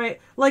land,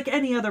 right? Like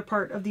any other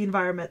part of the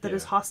environment that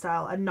is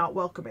hostile and not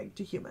welcoming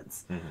to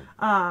humans.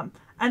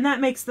 And that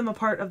makes them a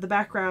part of the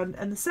background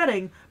and the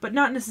setting, but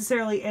not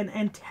necessarily an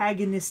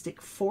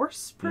antagonistic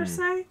force per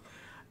se.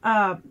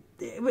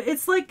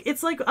 It's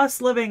like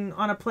us living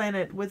on a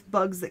planet with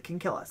bugs that can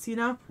kill us, you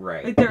know?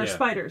 Right. Like there are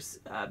spiders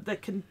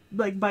that can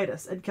like bite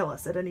us and kill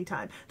us at any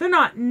time. They're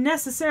not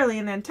necessarily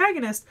an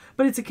antagonist,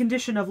 but it's a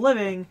condition of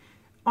living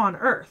on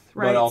Earth,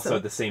 right? But also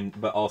at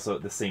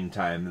the same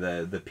time,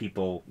 the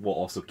people will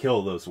also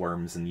kill those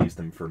worms and use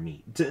them for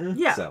meat.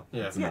 Yeah. So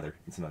it's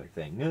another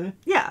thing.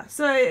 Yeah.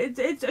 So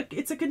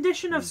it's a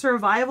condition of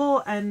survival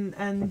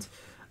and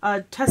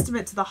a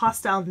testament to the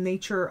hostile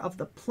nature of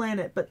the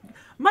planet. But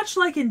much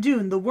like in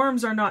Dune, the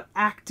worms are not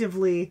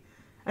actively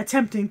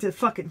attempting to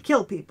fucking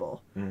kill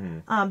people.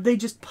 They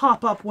just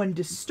pop up when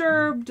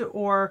disturbed,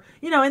 or,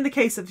 you know, in the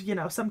case of, you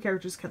know, some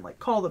characters can like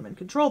call them and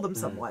control them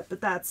somewhat,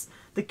 but that's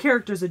the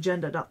character's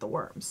agenda, not the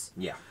worms.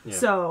 Yeah.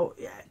 So,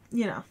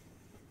 you know.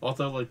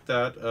 Although, like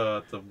that,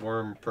 the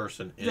worm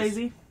person is...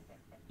 Zazie?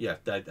 Yeah,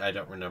 I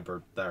don't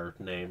remember their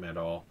name at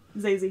all.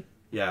 Zazie.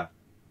 Yeah.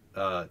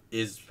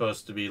 Is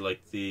supposed to be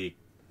like the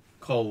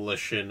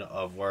coalition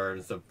of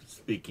worms, the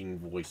speaking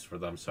voice for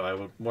them. So I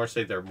would more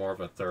say they're more of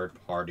a third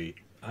party.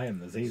 I am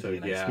the Zazie, So,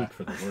 and yeah. I speak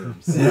for the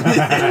worms.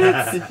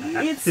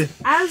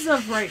 It's as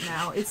of right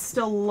now, it's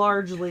still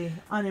largely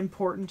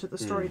unimportant to the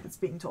story that's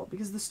being told,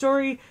 because the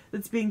story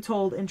that's being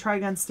told in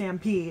Trigun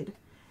Stampede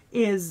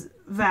is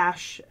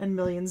Vash and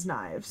Million's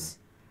knives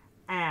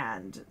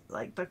and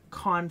like the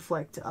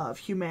conflict of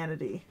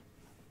humanity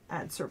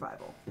and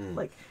survival.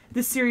 Like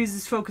this series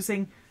is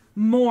focusing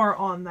more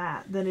on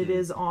that than it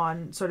is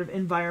on sort of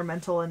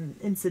environmental and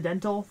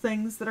incidental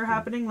things that are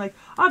happening. Like,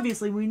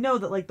 obviously we know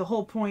that like the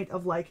whole point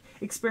of like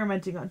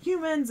experimenting on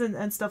humans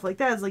and stuff like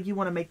that is like you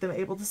want to make them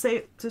able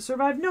to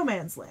survive no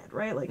man's land,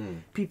 right? Like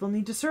people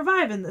need to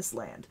survive in this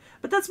land,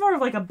 but that's more of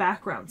like a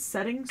background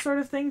setting sort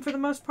of thing for the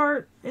most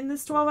part in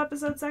this 12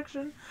 episode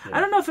section. I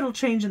don't know if it'll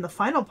change in the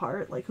final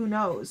part, like who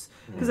knows,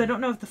 because I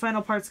don't know if the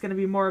final part's going to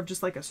be more of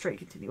just like a straight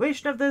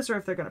continuation of this, or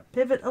if they're going to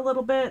pivot a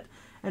little bit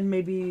and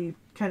maybe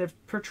kind of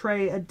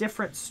portray a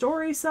different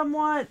story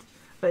somewhat.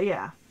 But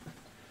yeah.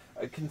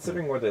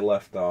 Considering where they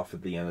left off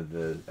at the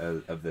end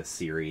of this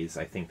series,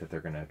 I think that they're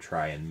going to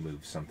try and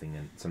move some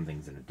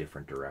things in a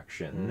different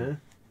direction.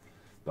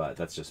 But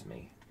that's just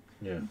me.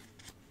 Yeah.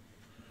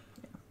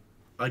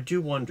 I do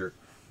wonder,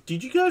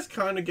 did you guys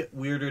kind of get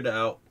weirded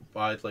out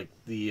by like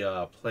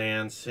the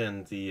plants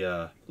and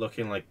the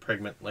looking like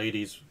pregnant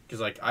ladies?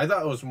 Because like I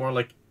thought it was more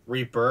like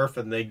rebirth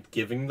and they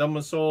giving them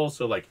a soul,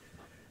 so like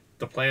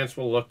the plants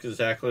will look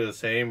exactly the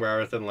same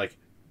rather than like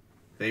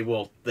they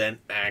will then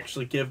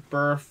actually give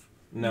birth.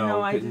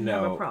 No, I didn't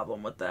have a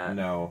problem with that.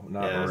 No,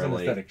 not Yeah, It was an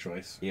really. aesthetic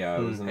choice. Yeah,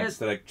 it was an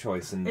aesthetic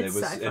choice, and it's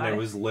sci-fi. it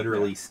was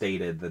literally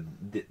stated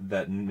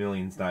that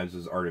Million's Knives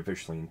was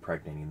artificially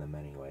impregnating them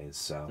anyways.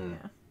 So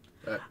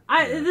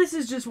This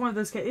is just one of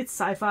those cases. It's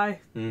sci-fi.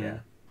 yeah,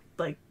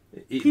 Like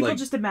people people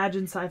just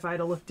imagine sci-fi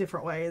to look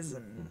different ways,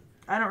 and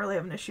I don't really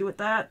have an issue with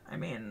that. I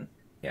mean,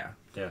 yeah.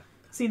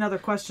 seen other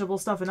questionable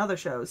stuff in other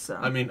shows, so.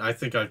 I mean, I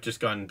think I've just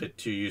gotten a bit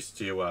too used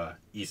to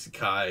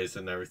isekais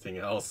and everything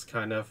else,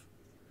 kind of.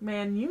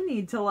 Man, you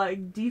need to,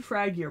 like,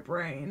 defrag your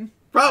brain.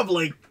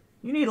 Probably.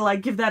 You need to,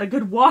 like, give that a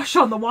good wash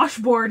on the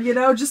washboard, you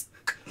know? Just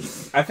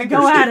I think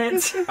go at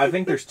it. I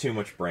think there's too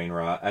much brain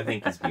rot. I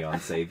think it's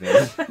beyond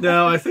saving.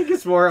 No, I think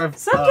it's more of...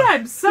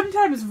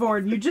 Sometimes,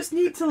 Vorden, you just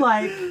need to,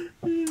 like...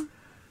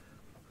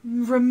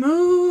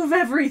 remove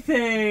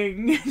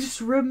everything.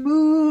 Just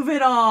remove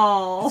it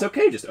all. It's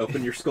okay. Just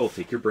open your skull.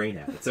 Take your brain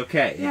out. It's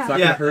okay. Yeah. It's not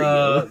gonna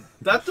hurt you.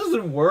 That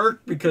doesn't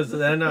work because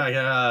then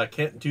I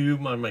can't do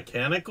my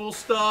mechanical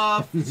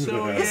stuff.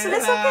 So It's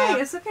okay.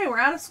 It's okay. We're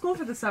out of school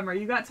for the summer.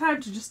 You got time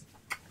to just...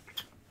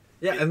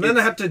 Yeah, and then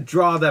I have to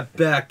draw that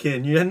back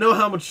in. You know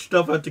how much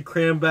stuff I have to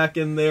cram back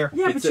in there?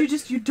 Yeah, but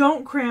you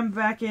don't cram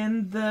back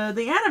in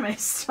the anime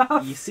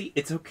stuff. You see,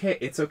 it's okay.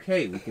 It's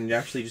okay. We can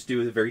actually just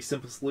do a very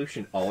simple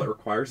solution. All it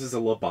requires is a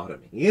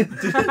lobotomy.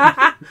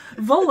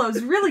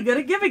 Volo's really good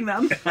at giving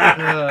them.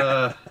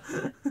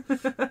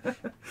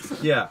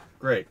 Yeah,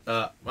 great.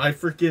 My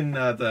freaking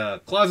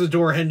the closet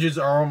door hinges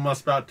are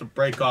almost about to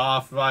break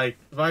off. If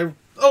I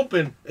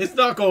open, it's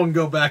not going to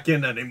go back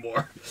in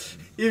anymore.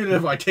 Even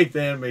if I take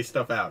the anime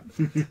stuff out.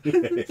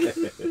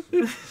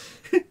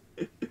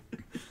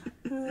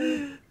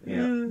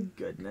 Yeah.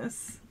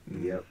 Goodness.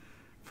 Yep.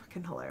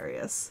 Fucking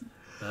hilarious.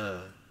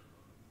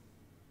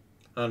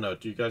 I don't know.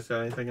 Do you guys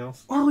got anything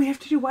else? Oh, we have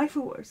to do Waifu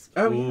Wars.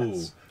 Oh, Ooh.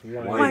 yes.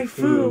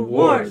 Waifu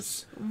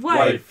Wars.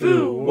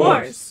 Waifu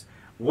Wars.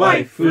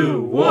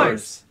 Waifu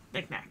Wars.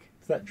 Knick-knack.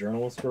 Is that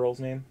journalist girl's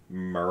name?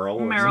 Merle.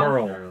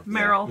 Meryl.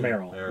 Meryl.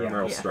 Meryl. Yeah.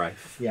 Meryl Yeah.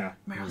 Strife. Yeah.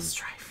 Meryl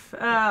Strife.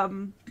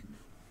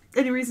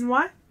 Any reason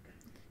why?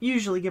 You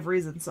usually give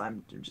reasons, so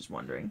I'm just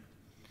wondering.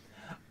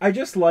 I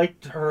just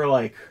liked her,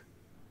 like...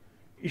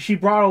 She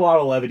brought a lot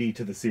of levity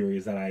to the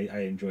series that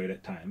I enjoyed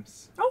at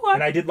times. Okay.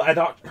 And I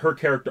thought her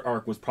character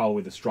arc was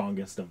probably the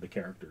strongest of the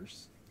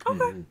characters.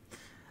 Okay.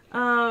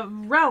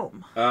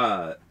 Realm.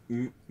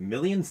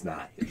 Millions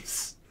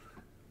Knives.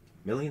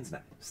 Millions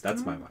Knives.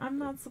 That's my one. I'm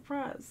not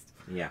surprised.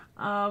 Yeah.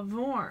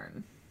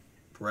 Vorn.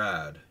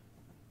 Brad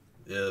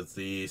is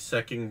the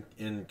second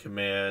in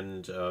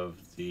command of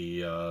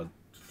the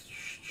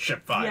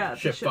Ship 5. Yeah,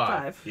 Ship Ship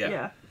 5.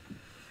 Yeah.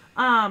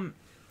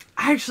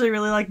 I actually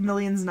really like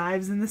Millions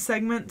Knives in this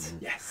segment.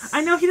 Yes.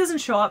 I know he doesn't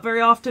show up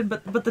very often,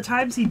 but the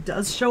times he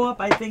does show up,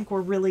 I think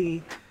were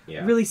really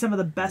some of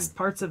the best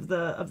parts of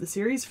the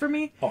series for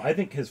me. Oh, I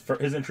think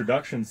his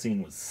introduction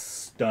scene was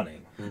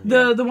stunning.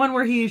 The one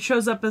where he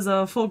shows up as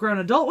a full-grown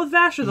adult with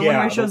Vash, or the one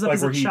where he shows up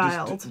as a where he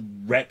child? just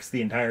wrecks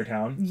the entire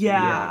town.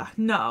 Yeah,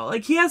 no,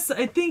 like I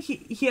think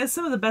he has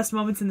some of the best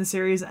moments in the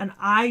series, and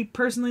I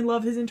personally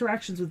love his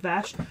interactions with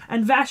Vash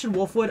and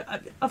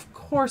Wolfwood. Of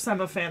course,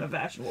 I'm a fan of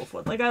Vash and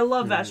Wolfwood. Like, I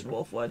love Vash and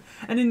Wolfwood,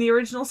 and in the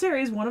original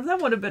series, one of them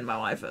would have been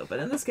my waifu. But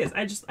in this case,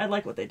 I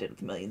like what they did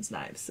with Millions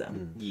Knives. So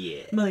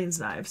Yeah. Millions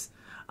Knives.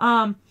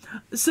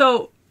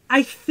 So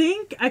I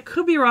think I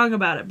could be wrong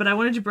about it, but I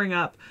wanted to bring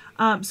up.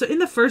 So in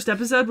the first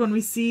episode, when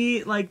we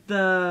see like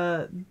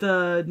the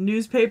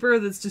newspaper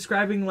that's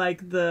describing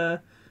like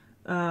the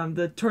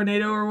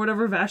tornado or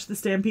whatever, Vash the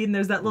Stampede, and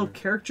there's that little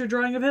caricature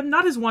drawing of him,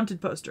 not his wanted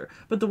poster,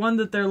 but the one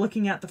that they're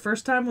looking at the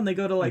first time when they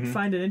go to like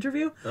find an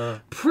interview.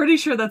 Pretty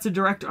sure that's a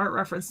direct art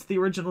reference to the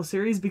original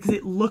series because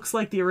it looks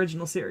like the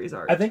original series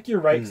art. I think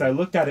you're right, because I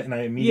looked at it and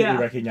I immediately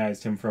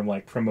recognized him from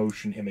like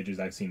promotion images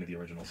I've seen of the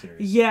original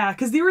series. Yeah,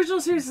 because the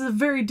original series is a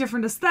very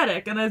different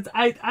aesthetic, and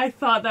I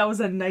thought that was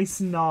a nice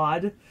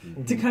nod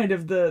to kind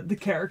of the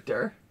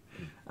character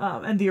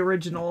and the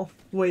original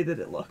way that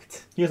it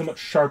looked. He has a much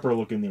sharper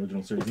look in the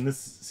original series. In this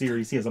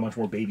series, he has a much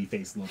more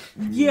baby-faced look.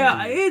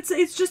 Yeah,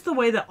 it's just the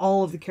way that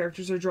all of the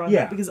characters are drawn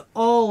up, because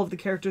all of the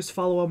characters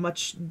follow a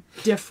much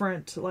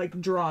different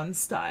like drawn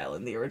style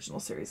in the original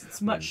series.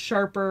 It's much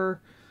sharper.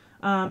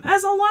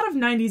 As a lot of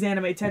 90s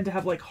anime tend to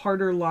have like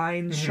harder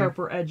lines,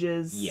 sharper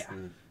edges.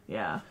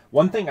 Yeah.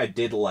 One thing I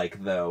did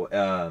like, though,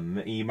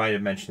 you might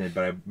have mentioned it,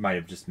 but I might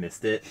have just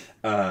missed it,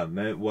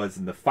 it was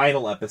in the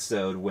final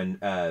episode when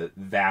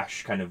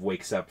Vash kind of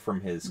wakes up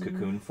from his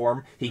cocoon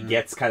form. He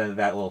gets kind of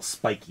that little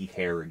spiky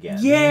hair again.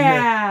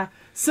 Yeah!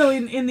 So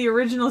in the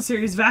original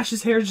series,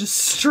 Vash's hair just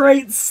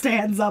straight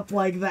stands up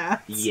like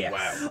that. Yes.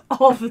 Wow.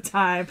 All the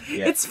time.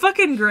 Yeah. It's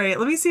fucking great.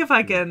 Let me see if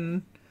I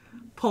can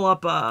pull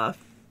up a...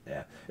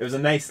 Yeah, it was a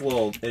nice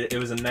little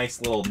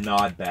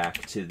nod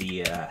back to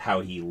the how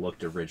he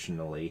looked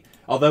originally.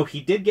 Although he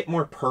did get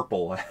more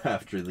purple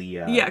after the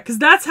Yeah, because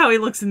that's how he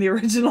looks in the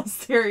original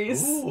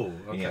series. Ooh,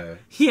 okay.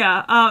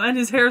 Yeah, and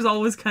his hair's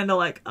always kind of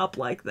like up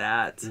like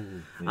that.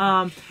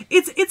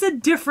 It's a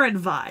different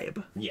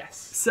vibe. Yes.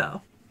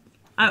 So,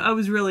 I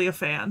was really a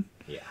fan.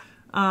 Yeah.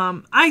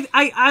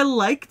 I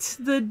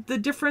liked the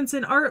difference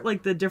in art,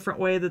 like the different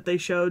way that they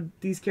showed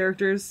these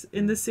characters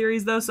in this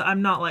series, though. So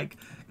I'm not like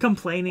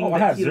complaining. Oh, I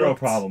that have he zero looked...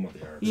 problem with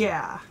the art.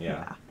 Yeah.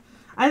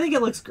 I think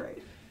it looks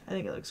great.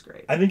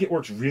 I think it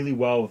works really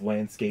well with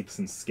landscapes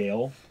and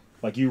scale.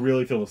 Like, you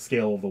really feel the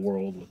scale of the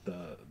world with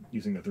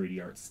using the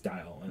 3D art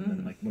style. And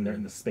then, like, when they're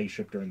in the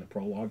spaceship during the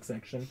prologue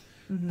section,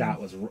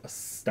 that was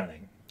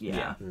stunning.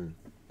 Yeah.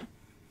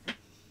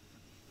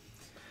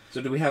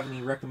 So, do we have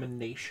any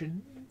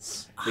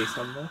recommendations based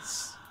on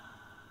this?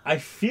 I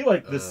feel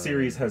like this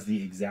series has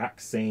the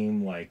exact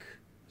same, like,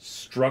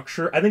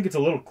 structure. I think it's a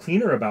little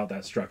cleaner about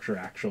that structure,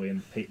 actually.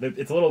 And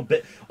it's a little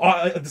bit...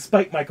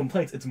 despite my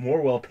complaints, it's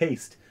more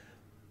well-paced.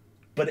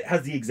 But it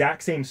has the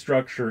exact same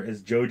structure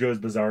as JoJo's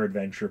Bizarre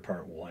Adventure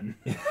Part 1.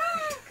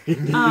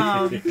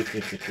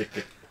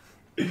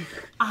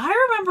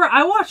 I remember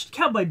I watched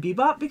Cowboy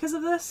Bebop because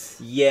of this.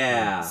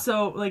 Yeah.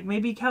 So, like,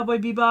 maybe Cowboy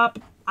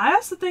Bebop. I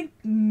also think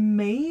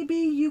maybe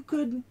you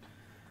could...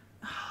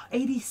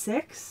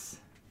 86?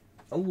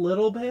 A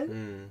little bit,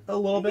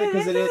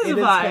 because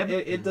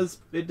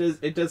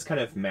it does kind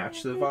of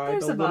match the vibe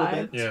There's a little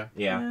vibe. bit.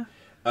 Yeah.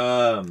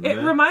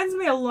 It reminds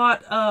me a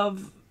lot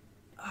of.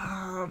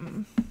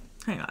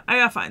 Hang on, I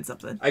gotta find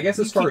something. I guess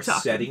You as far keep as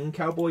talking. setting,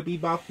 Cowboy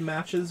Bebop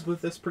matches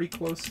with this pretty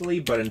closely,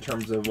 but in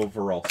terms of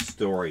overall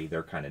story,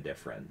 they're kind of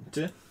different.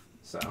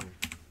 So,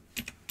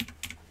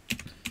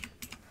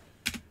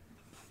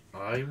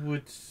 I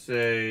would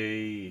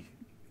say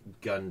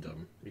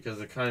Gundam,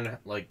 because it kind of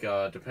like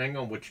depending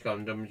on which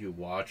Gundam you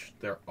watch,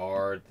 there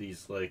are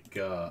these like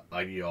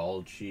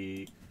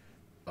ideology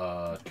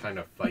kind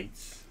of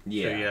fights.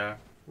 Yeah. So, yeah.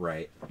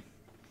 right.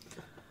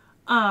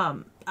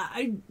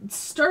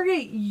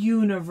 Stargate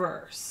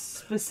Universe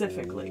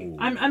specifically. Ooh.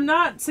 I'm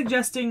not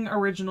suggesting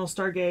original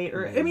Stargate,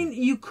 or I mean,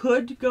 you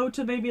could go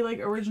to maybe like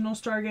original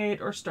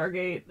Stargate or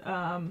Stargate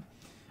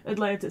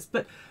Atlantis,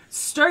 but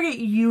Stargate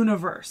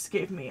Universe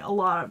gave me a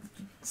lot of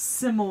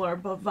similar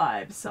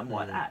vibes,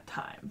 somewhat at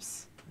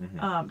times,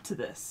 to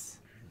this,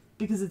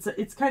 because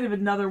it's kind of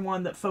another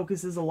one that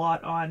focuses a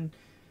lot on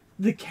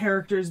the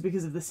characters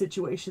because of the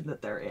situation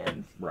that they're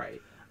in.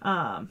 Right.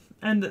 And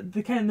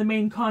the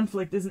main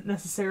conflict isn't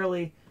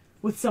necessarily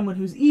with someone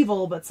who's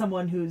evil, but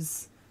someone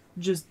who's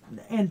just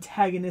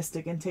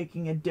antagonistic and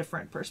taking a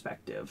different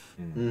perspective.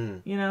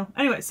 You know?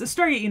 Anyway, so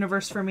Stargate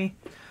Universe for me.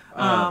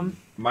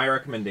 My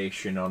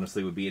recommendation,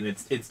 honestly, would be, and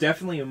it's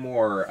definitely a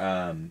more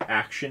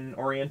action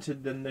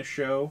oriented than this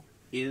show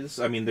is.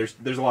 I mean, there's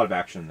a lot of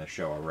action in this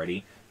show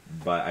already,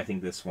 but I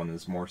think this one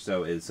is more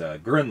so. Is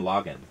Gurren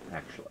Lagann,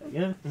 actually?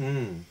 Yeah,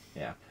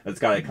 yeah. It's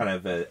got a kind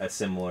of a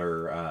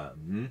similar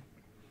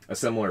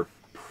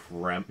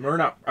or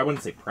not. I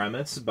wouldn't say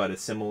premise, but a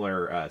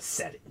similar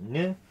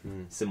setting.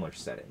 Similar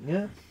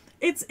setting.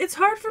 It's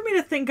hard for me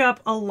to think up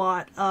a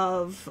lot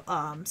of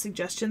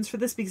suggestions for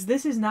this, because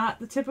this is not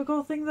the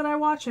typical thing that I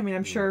watch. I mean,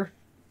 I'm sure,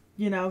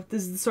 you know,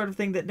 this is the sort of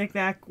thing that Nick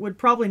Nack would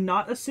probably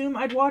not assume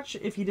I'd watch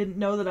if he didn't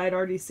know that I'd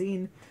already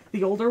seen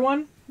the older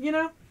one, you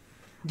know?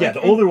 Yeah,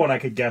 Like, the older one I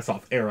could guess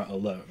off era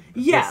alone.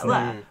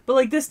 Yeah, but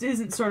like this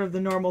isn't sort of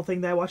the normal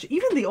thing that I watch.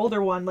 Even the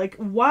older one, like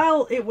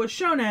while it was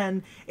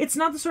shonen, it's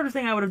not the sort of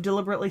thing I would have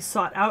deliberately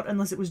sought out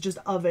unless it was just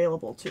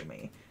available to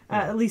me.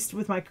 At least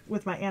with my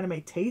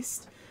anime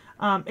taste.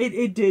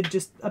 It did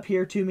just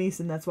appear to me,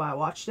 and that's why I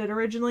watched it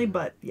originally,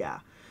 but yeah.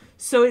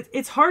 So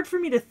it's hard for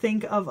me to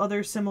think of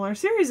other similar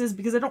series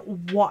because I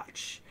don't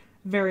watch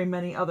very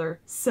many other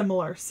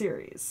similar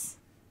series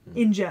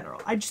in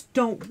general. I just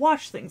don't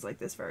watch things like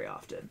this very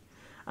often.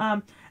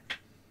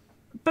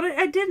 But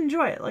I did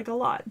enjoy it, like, a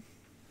lot.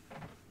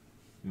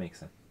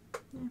 Makes sense.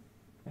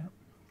 Yeah.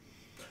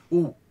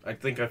 Ooh, I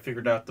think I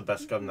figured out the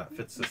best gun that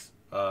fits this. It's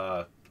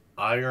the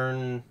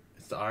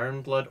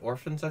Iron Blood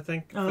Orphans, I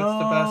think, fits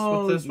the best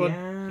with this one.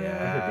 Yeah.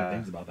 I heard good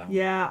things about that one.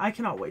 Yeah, I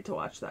cannot wait to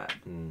watch that.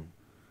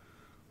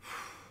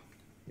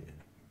 Yeah.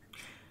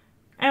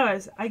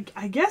 Anyways,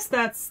 I guess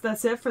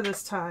that's it for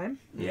this time.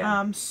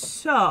 Yeah.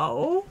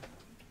 So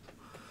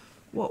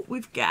what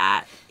we've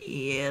got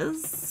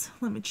is,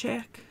 let me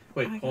check.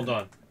 Wait, hold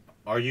on.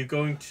 Are you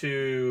going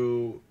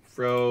to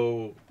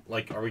throw,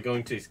 like, are we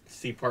going to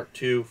see part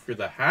 2 for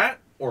the hat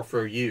or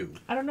for you?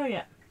 I don't know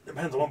yet.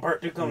 Depends on when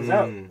part 2 comes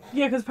out.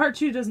 Yeah, because part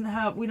 2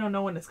 we don't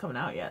know when it's coming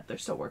out yet. They're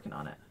still working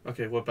on it.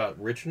 Okay, what about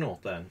original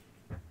then?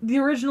 The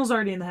original's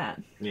already in the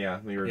hat.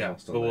 Yeah, the Yeah, original's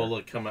but still there. will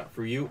it come out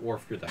for you or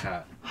for the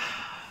hat?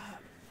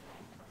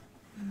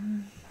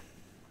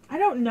 I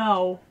don't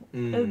know.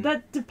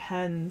 That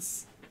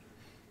depends.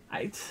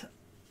 I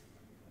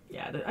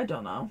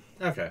don't know.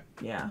 Okay.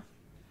 Yeah.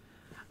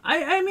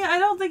 I mean, I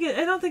don't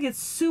think it's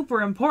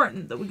super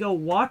important that we go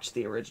watch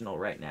the original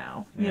right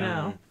now, you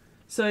know.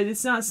 So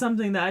it's not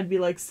something that I'd be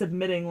like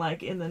submitting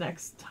like in the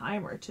next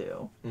time or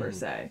two per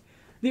se.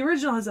 The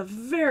original has a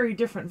very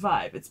different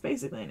vibe. It's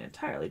basically an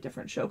entirely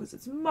different show because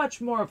it's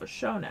much more of a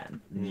shonen.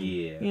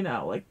 Yeah. You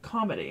know, like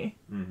comedy,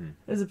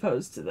 as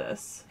opposed to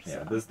this.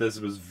 Yeah, so. this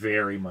was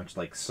very much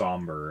like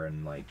somber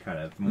and like kind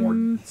of more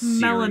serious.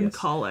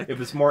 Melancholic. It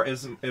was more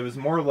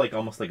like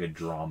almost like a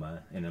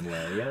drama in a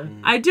way. Yeah.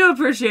 I do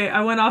appreciate.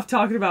 I went off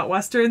talking about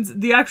westerns.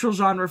 The actual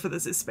genre for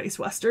this is space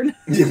western.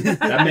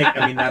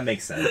 That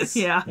makes sense.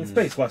 Yeah. And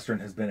space western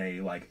has been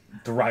a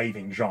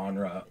thriving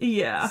genre.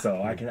 Yeah.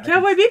 So I can.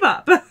 Cowboy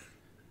Bebop.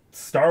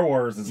 Star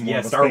Wars is more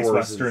of a Star space Wars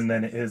western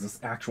than it is an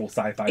actual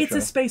sci-fi It's show.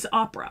 a space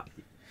opera.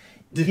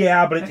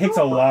 Yeah, but it takes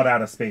a lot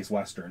out of space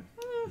western.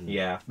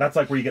 Yeah. That's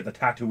like where you get the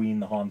Tatooine,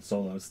 the Han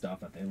Solo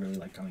stuff that they really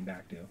like coming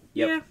back to.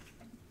 Yep. Yeah.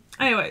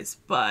 Anyways,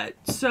 but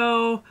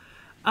so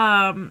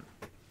Vorn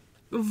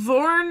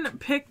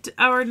picked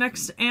our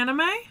next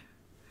anime,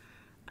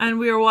 and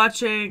we are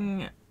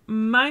watching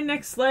My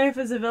Next Life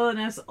as a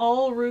Villainess,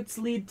 All Routes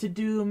Lead to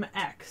Doom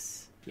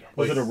X. Yeah.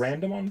 Was it a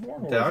random on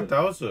Vorn?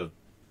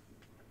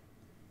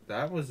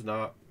 That was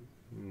not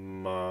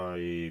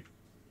my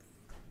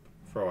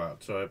throw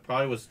out. So it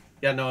probably was.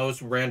 Yeah, no, it was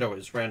Rando. It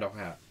was Rando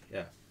hat.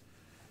 Yeah.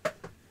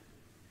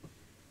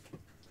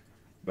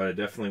 But it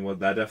definitely was.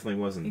 That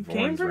definitely wasn't. It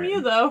came Vorn's from rant.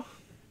 you, though.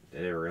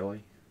 Did it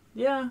really?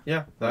 Yeah.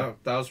 Yeah, that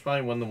was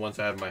probably one of the ones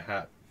I had in my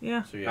hat.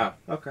 Yeah. So yeah.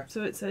 Oh, okay.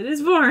 So it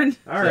is Vorn.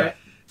 All right.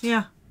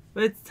 Yeah.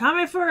 But it's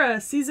time for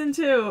season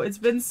 2. It's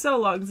been so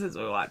long since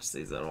we watched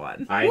season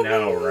 1. I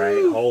know,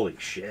 right? Holy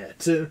shit!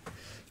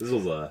 This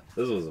was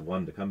a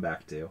one to come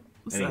back to.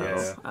 So,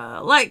 Anyways.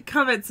 like,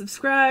 comment,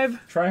 subscribe.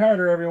 Try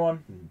harder,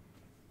 everyone.